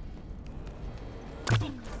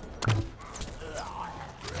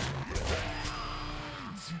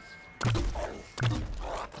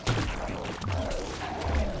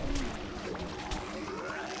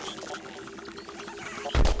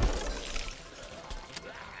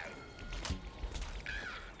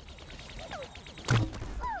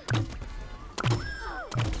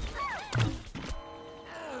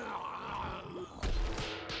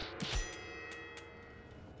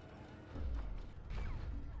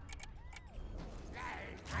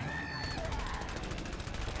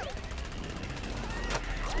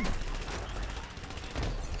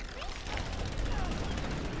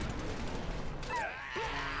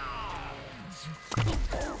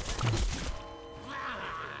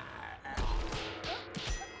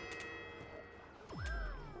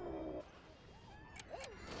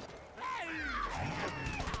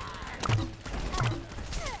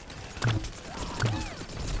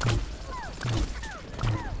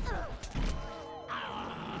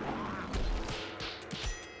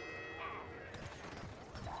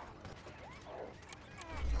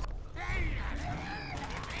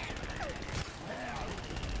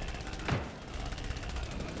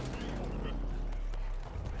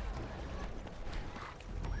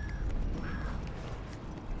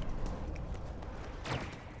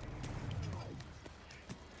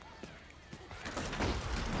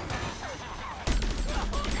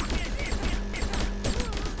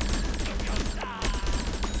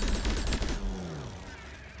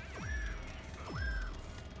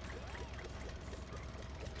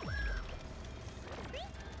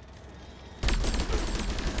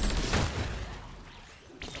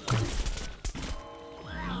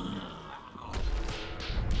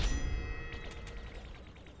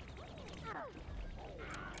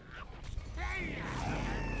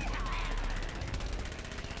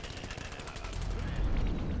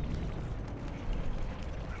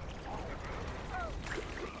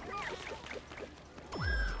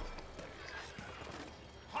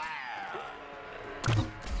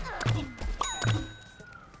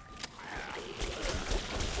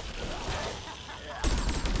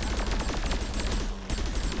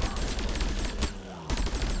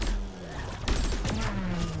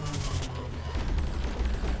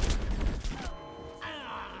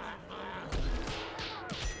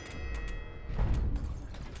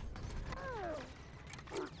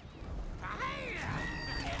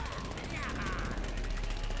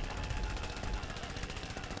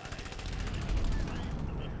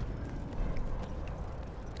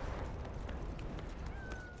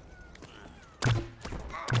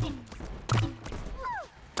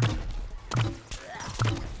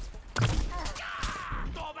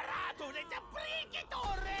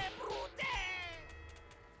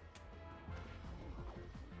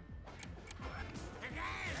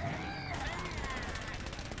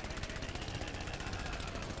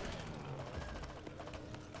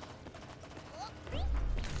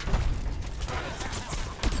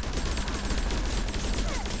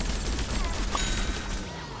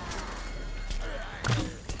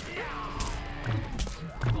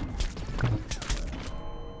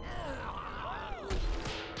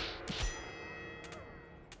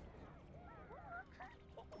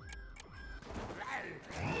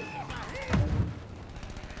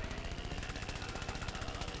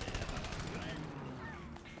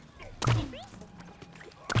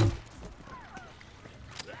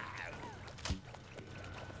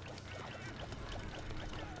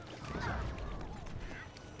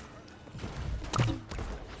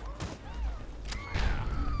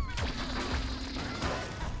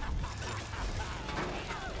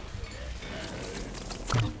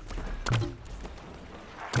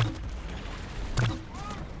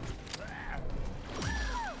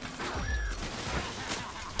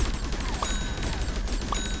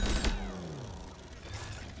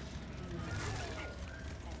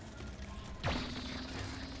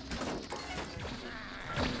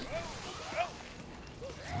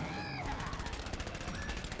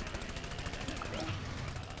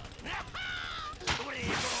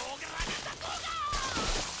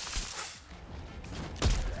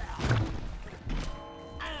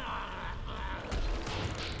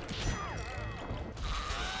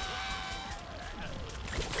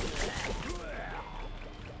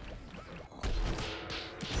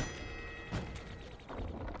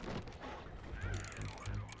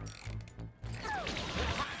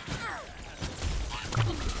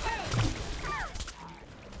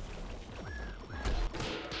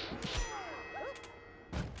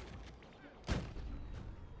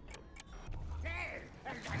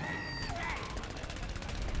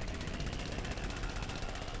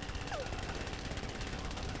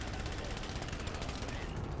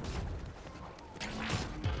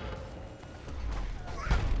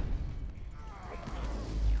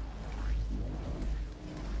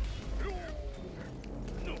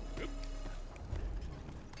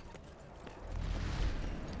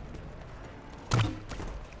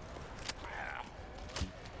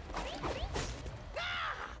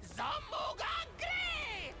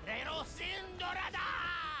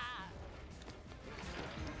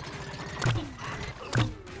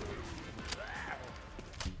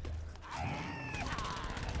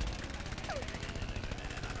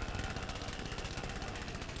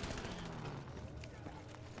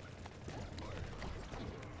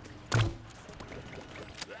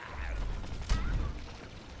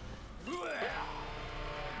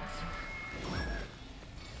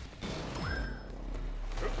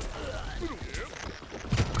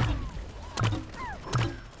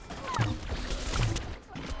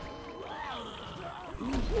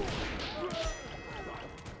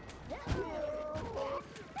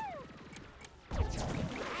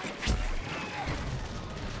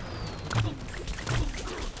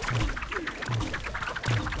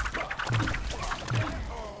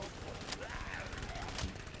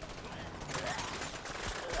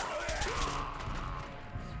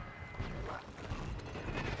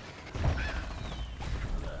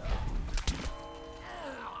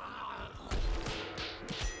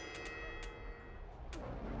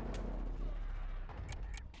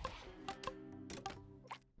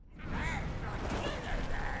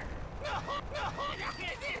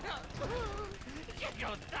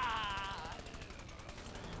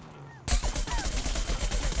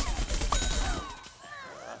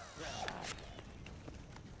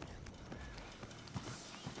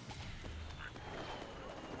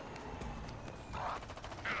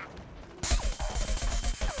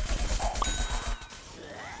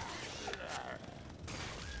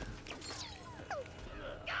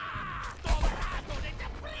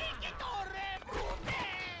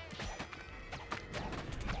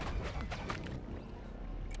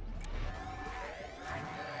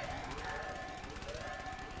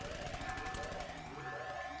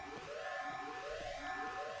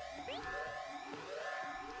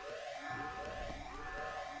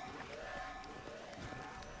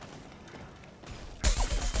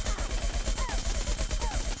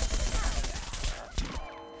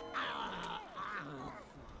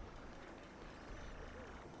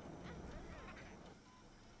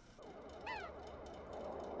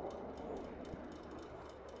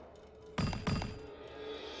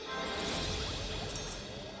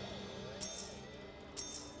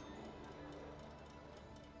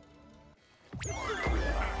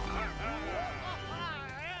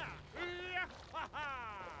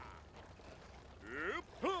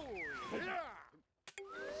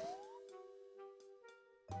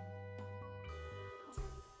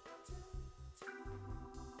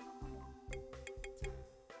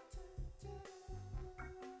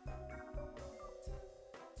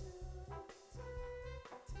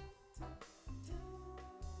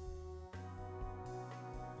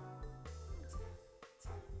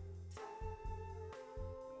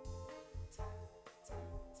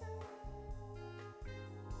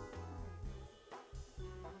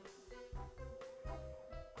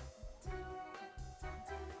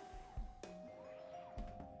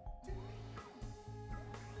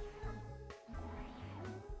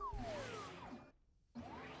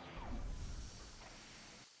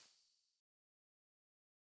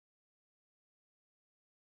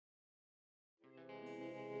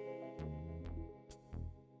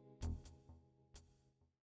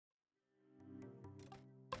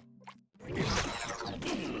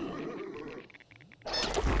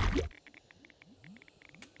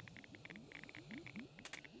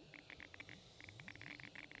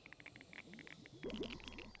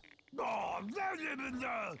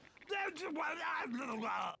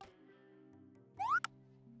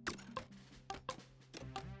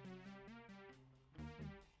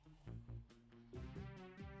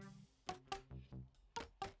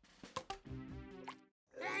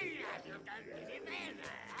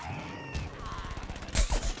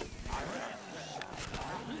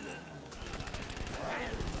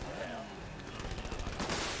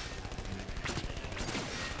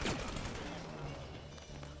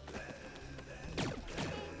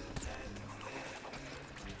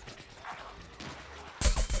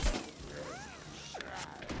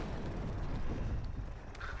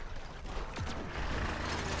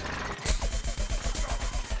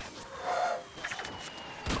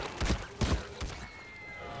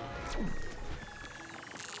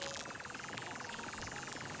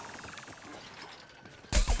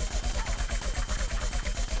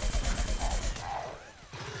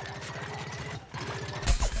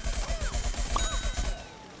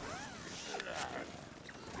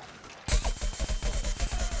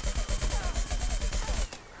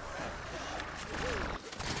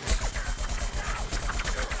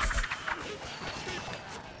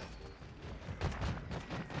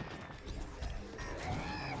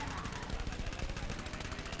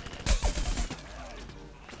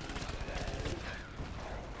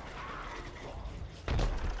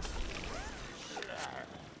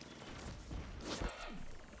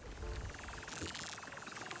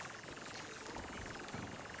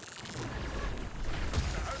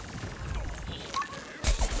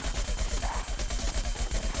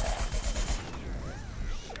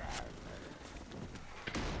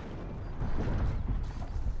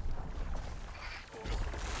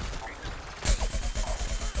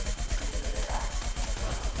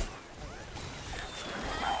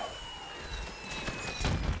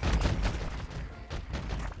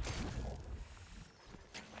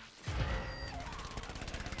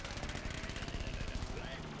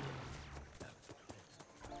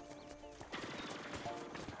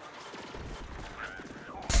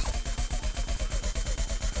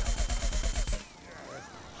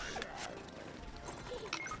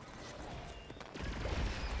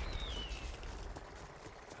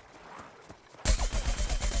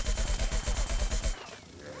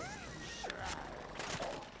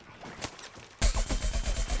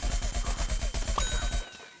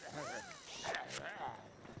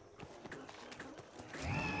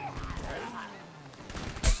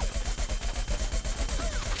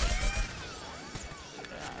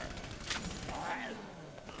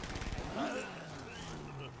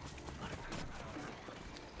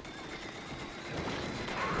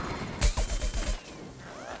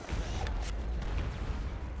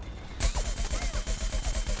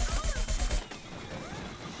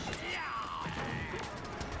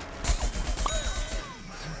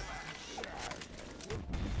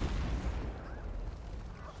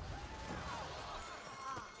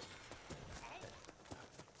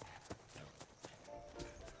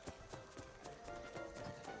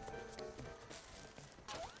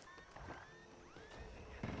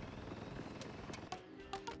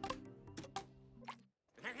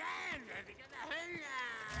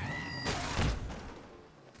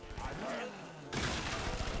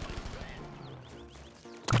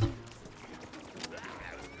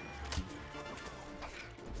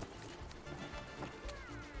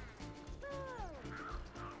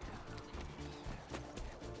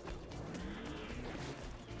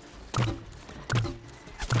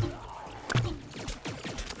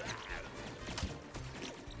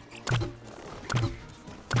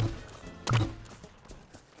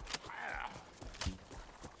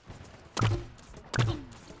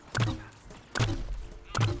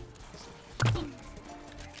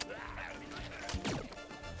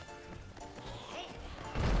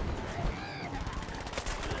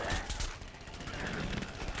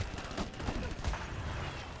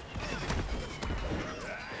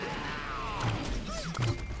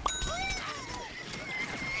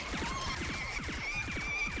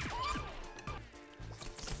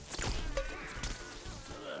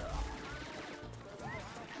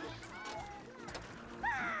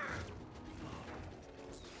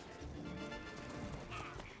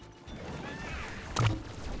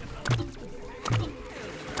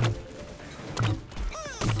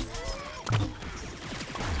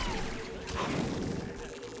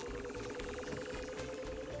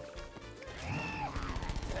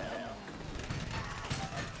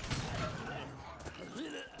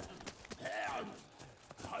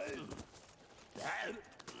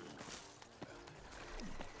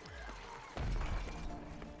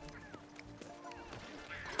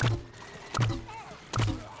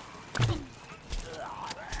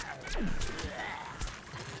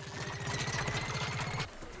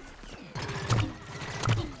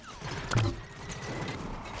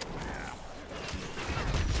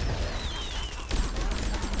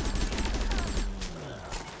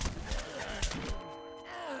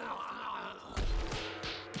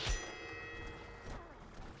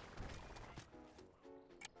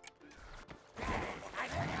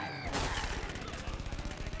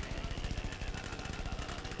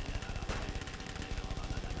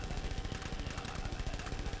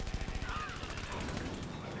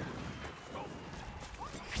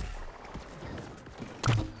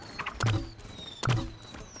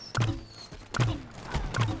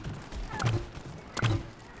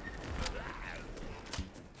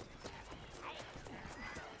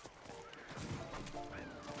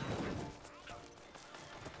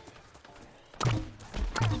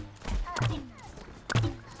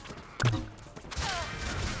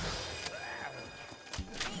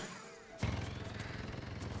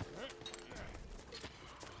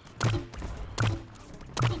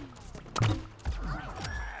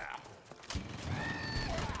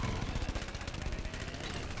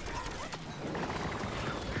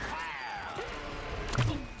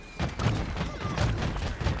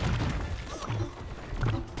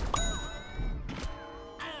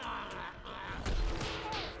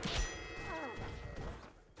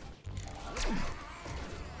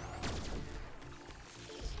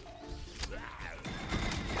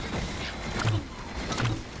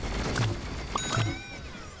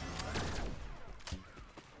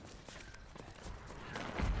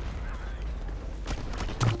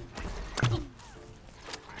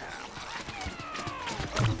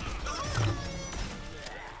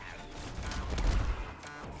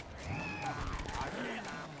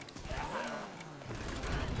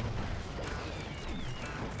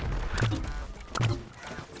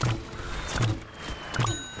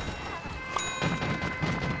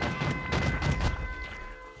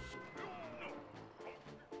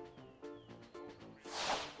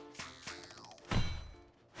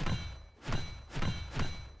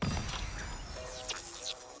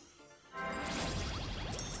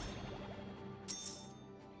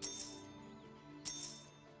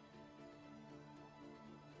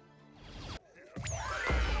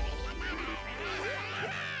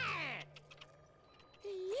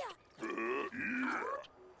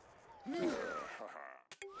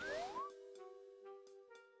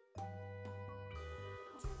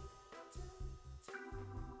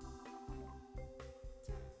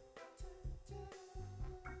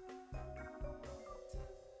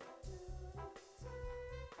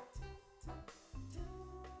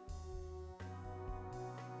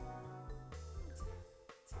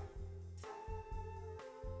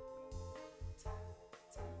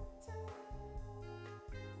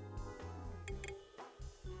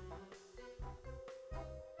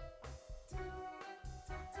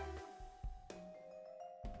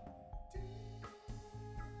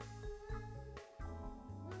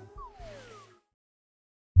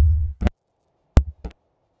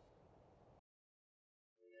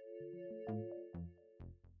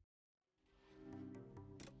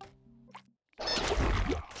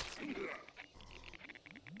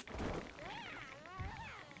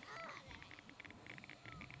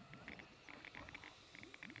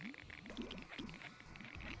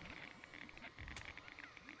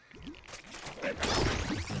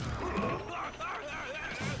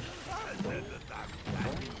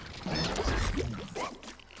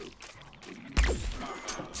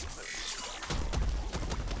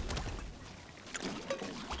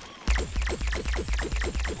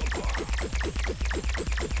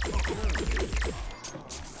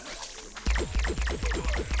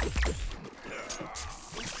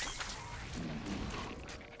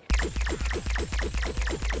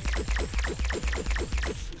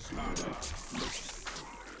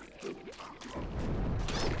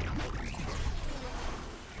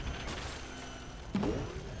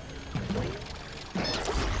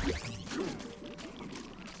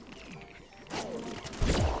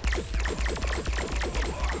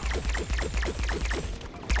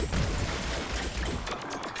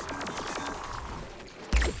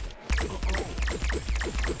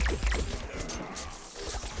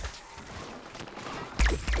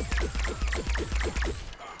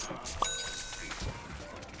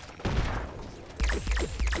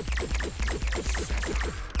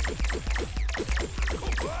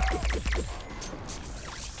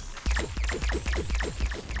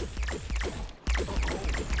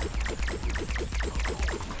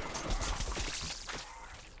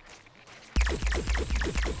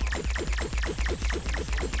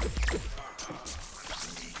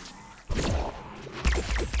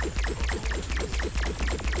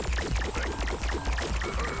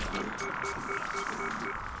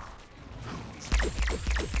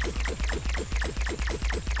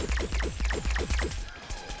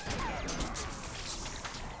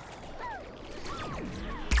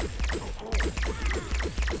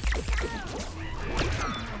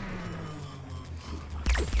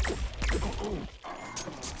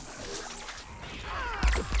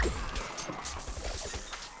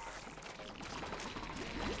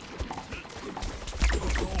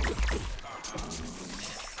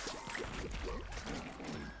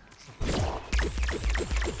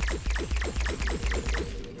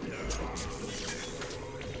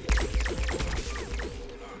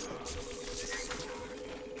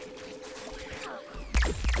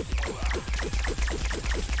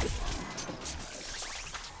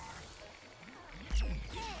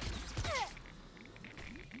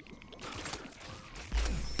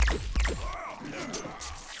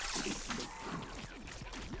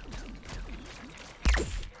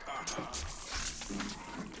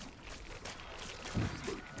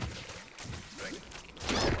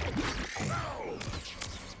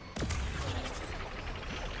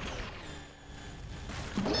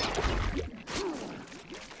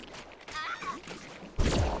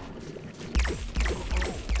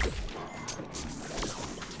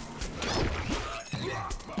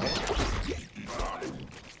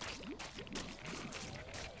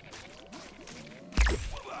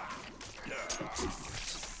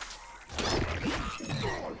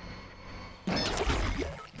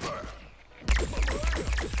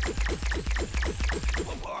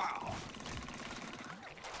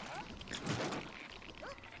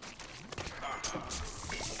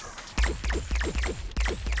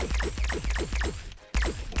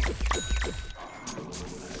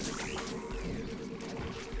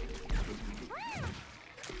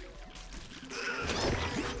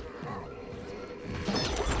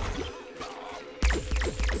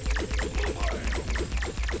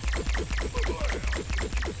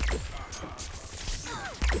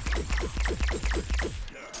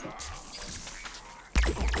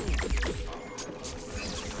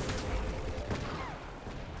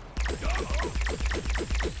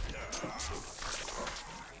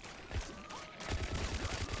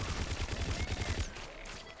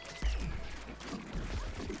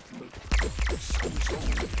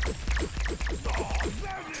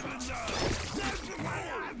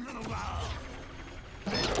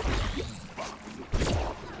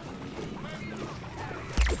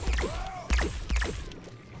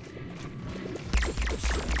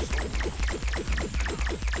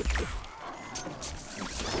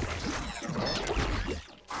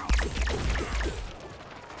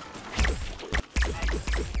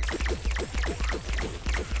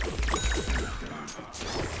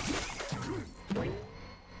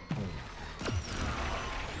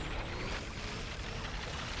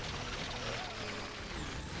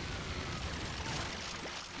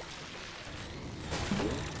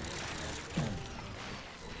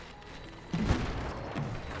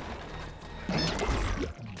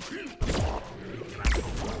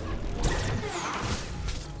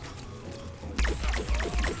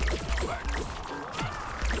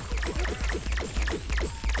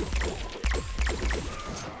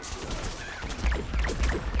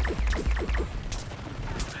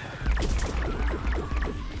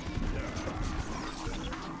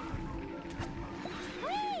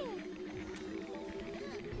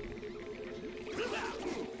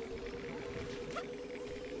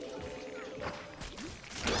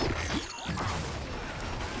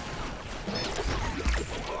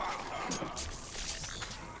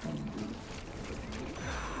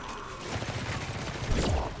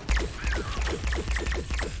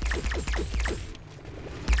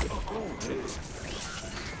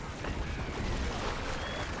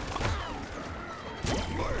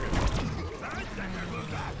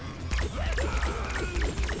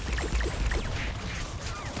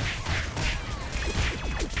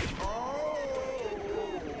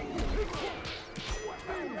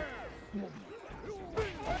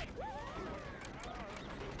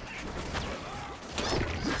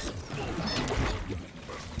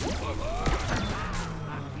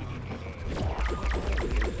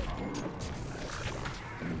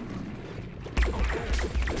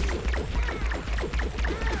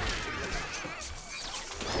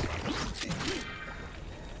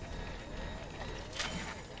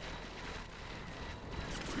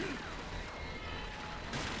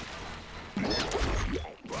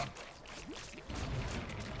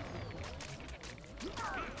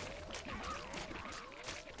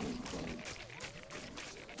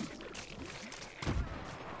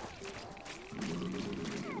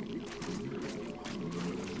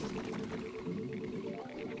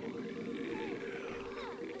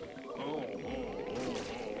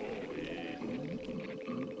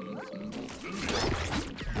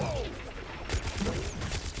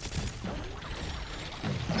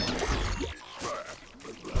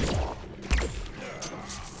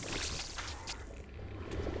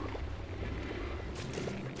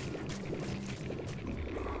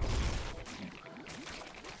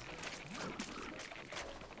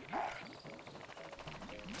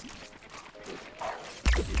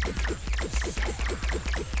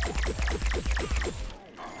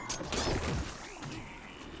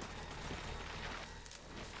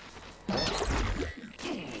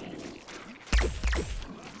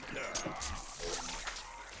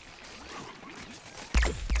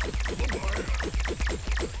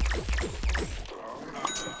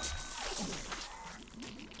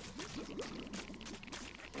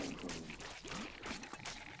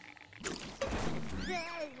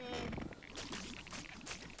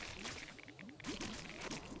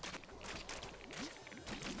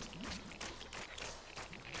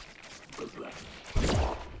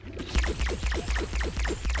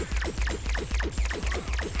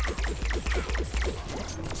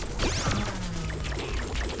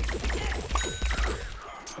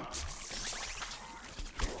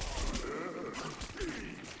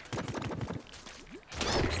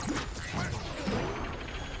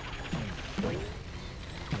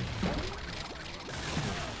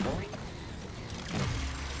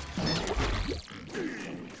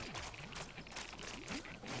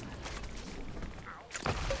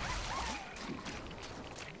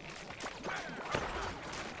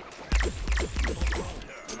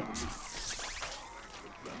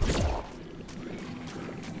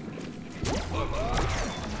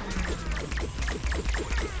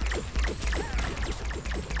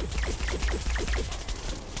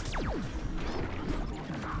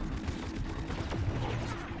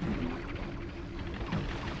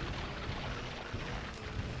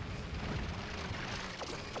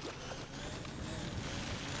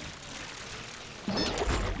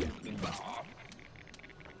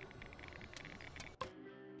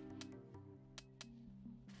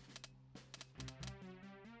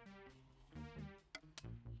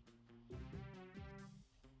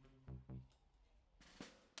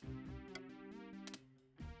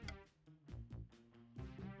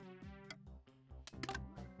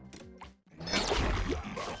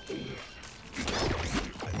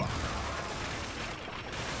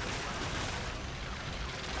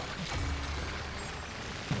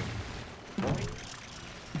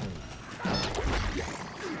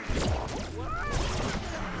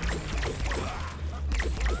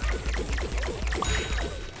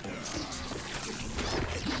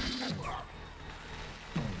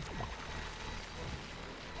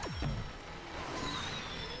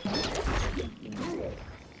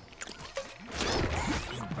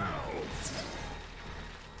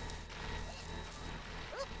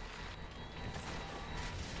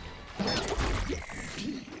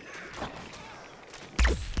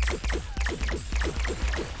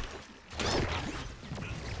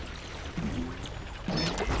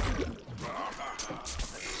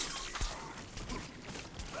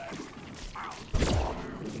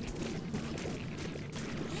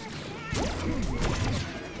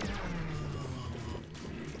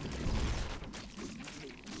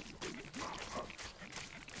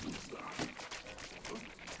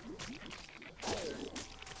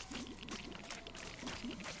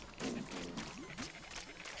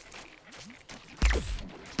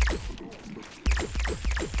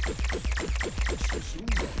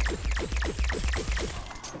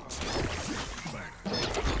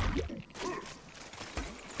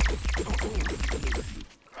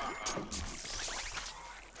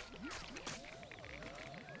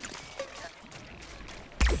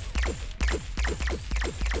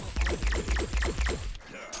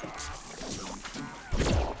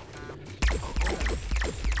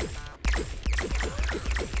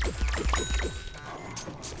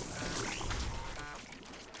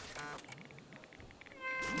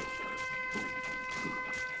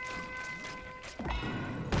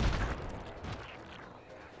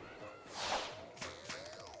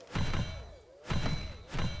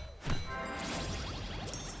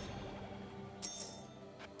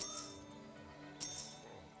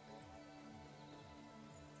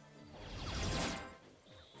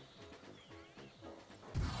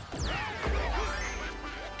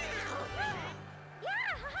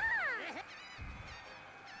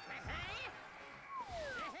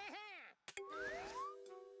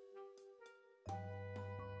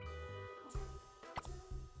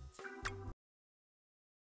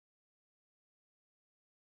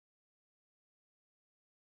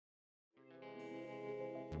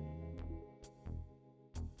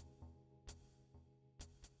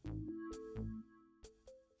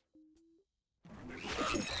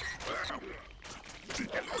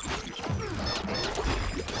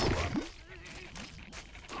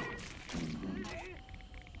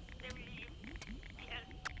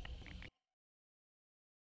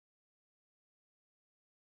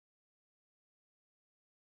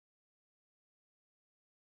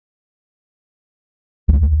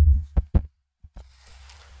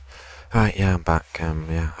Right, yeah, I'm back.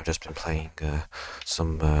 Yeah, I've just been playing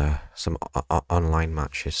some online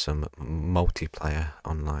matches, some multiplayer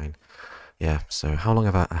online. Yeah. So how long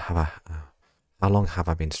have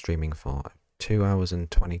I been streaming for? 2 hours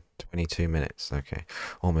and 22 minutes. Okay,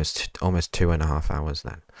 almost 2.5 hours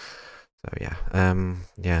then. So yeah,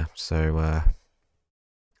 yeah. So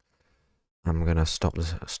I'm gonna stop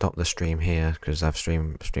the stream here because I've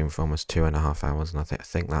streamed for almost 2.5 hours, and I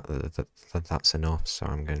think that's enough. So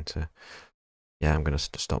I'm going to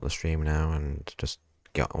stop the stream now and just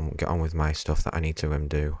get on with my stuff that I need to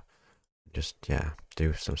do. Just yeah,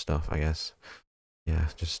 do some stuff, I guess. Yeah,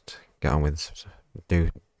 just get on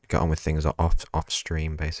with things off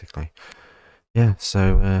stream, basically. Yeah,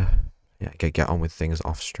 so yeah, get on with things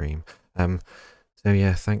off stream. So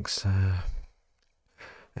yeah, thanks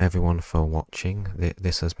everyone for watching.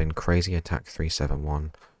 This has been Crazy Attack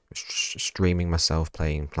 371, streaming myself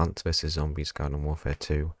playing Plants vs Zombies Garden Warfare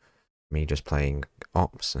 2, me just playing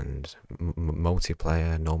ops and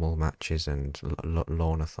multiplayer, normal matches and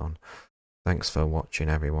Lawnathon. Thanks for watching,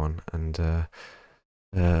 everyone, and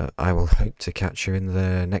I will hope to catch you in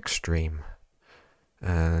the next stream.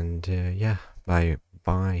 And yeah, bye.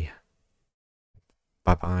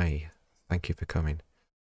 Thank you for coming.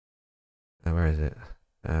 Where is it?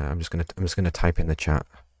 I'm just gonna type in the chat.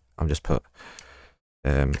 I'll just put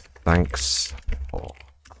thanks for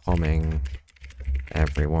coming,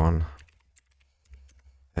 everyone.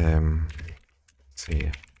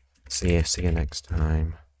 See you next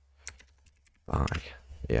time. Bye.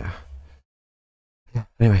 Yeah.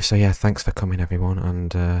 Anyway, so yeah, thanks for coming, everyone,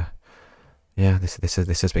 and yeah, this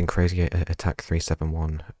has been Crazy Attack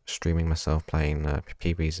 371, streaming myself playing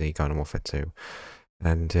PvZ Garden Warfare 2,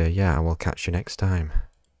 and yeah, I will catch you next time.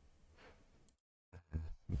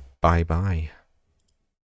 Bye.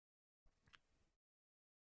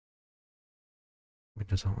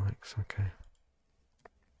 Windows Alex, okay.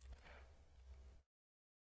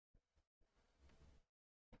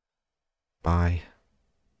 Bye.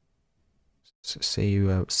 See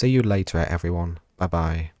you later, everyone.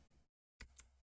 Bye.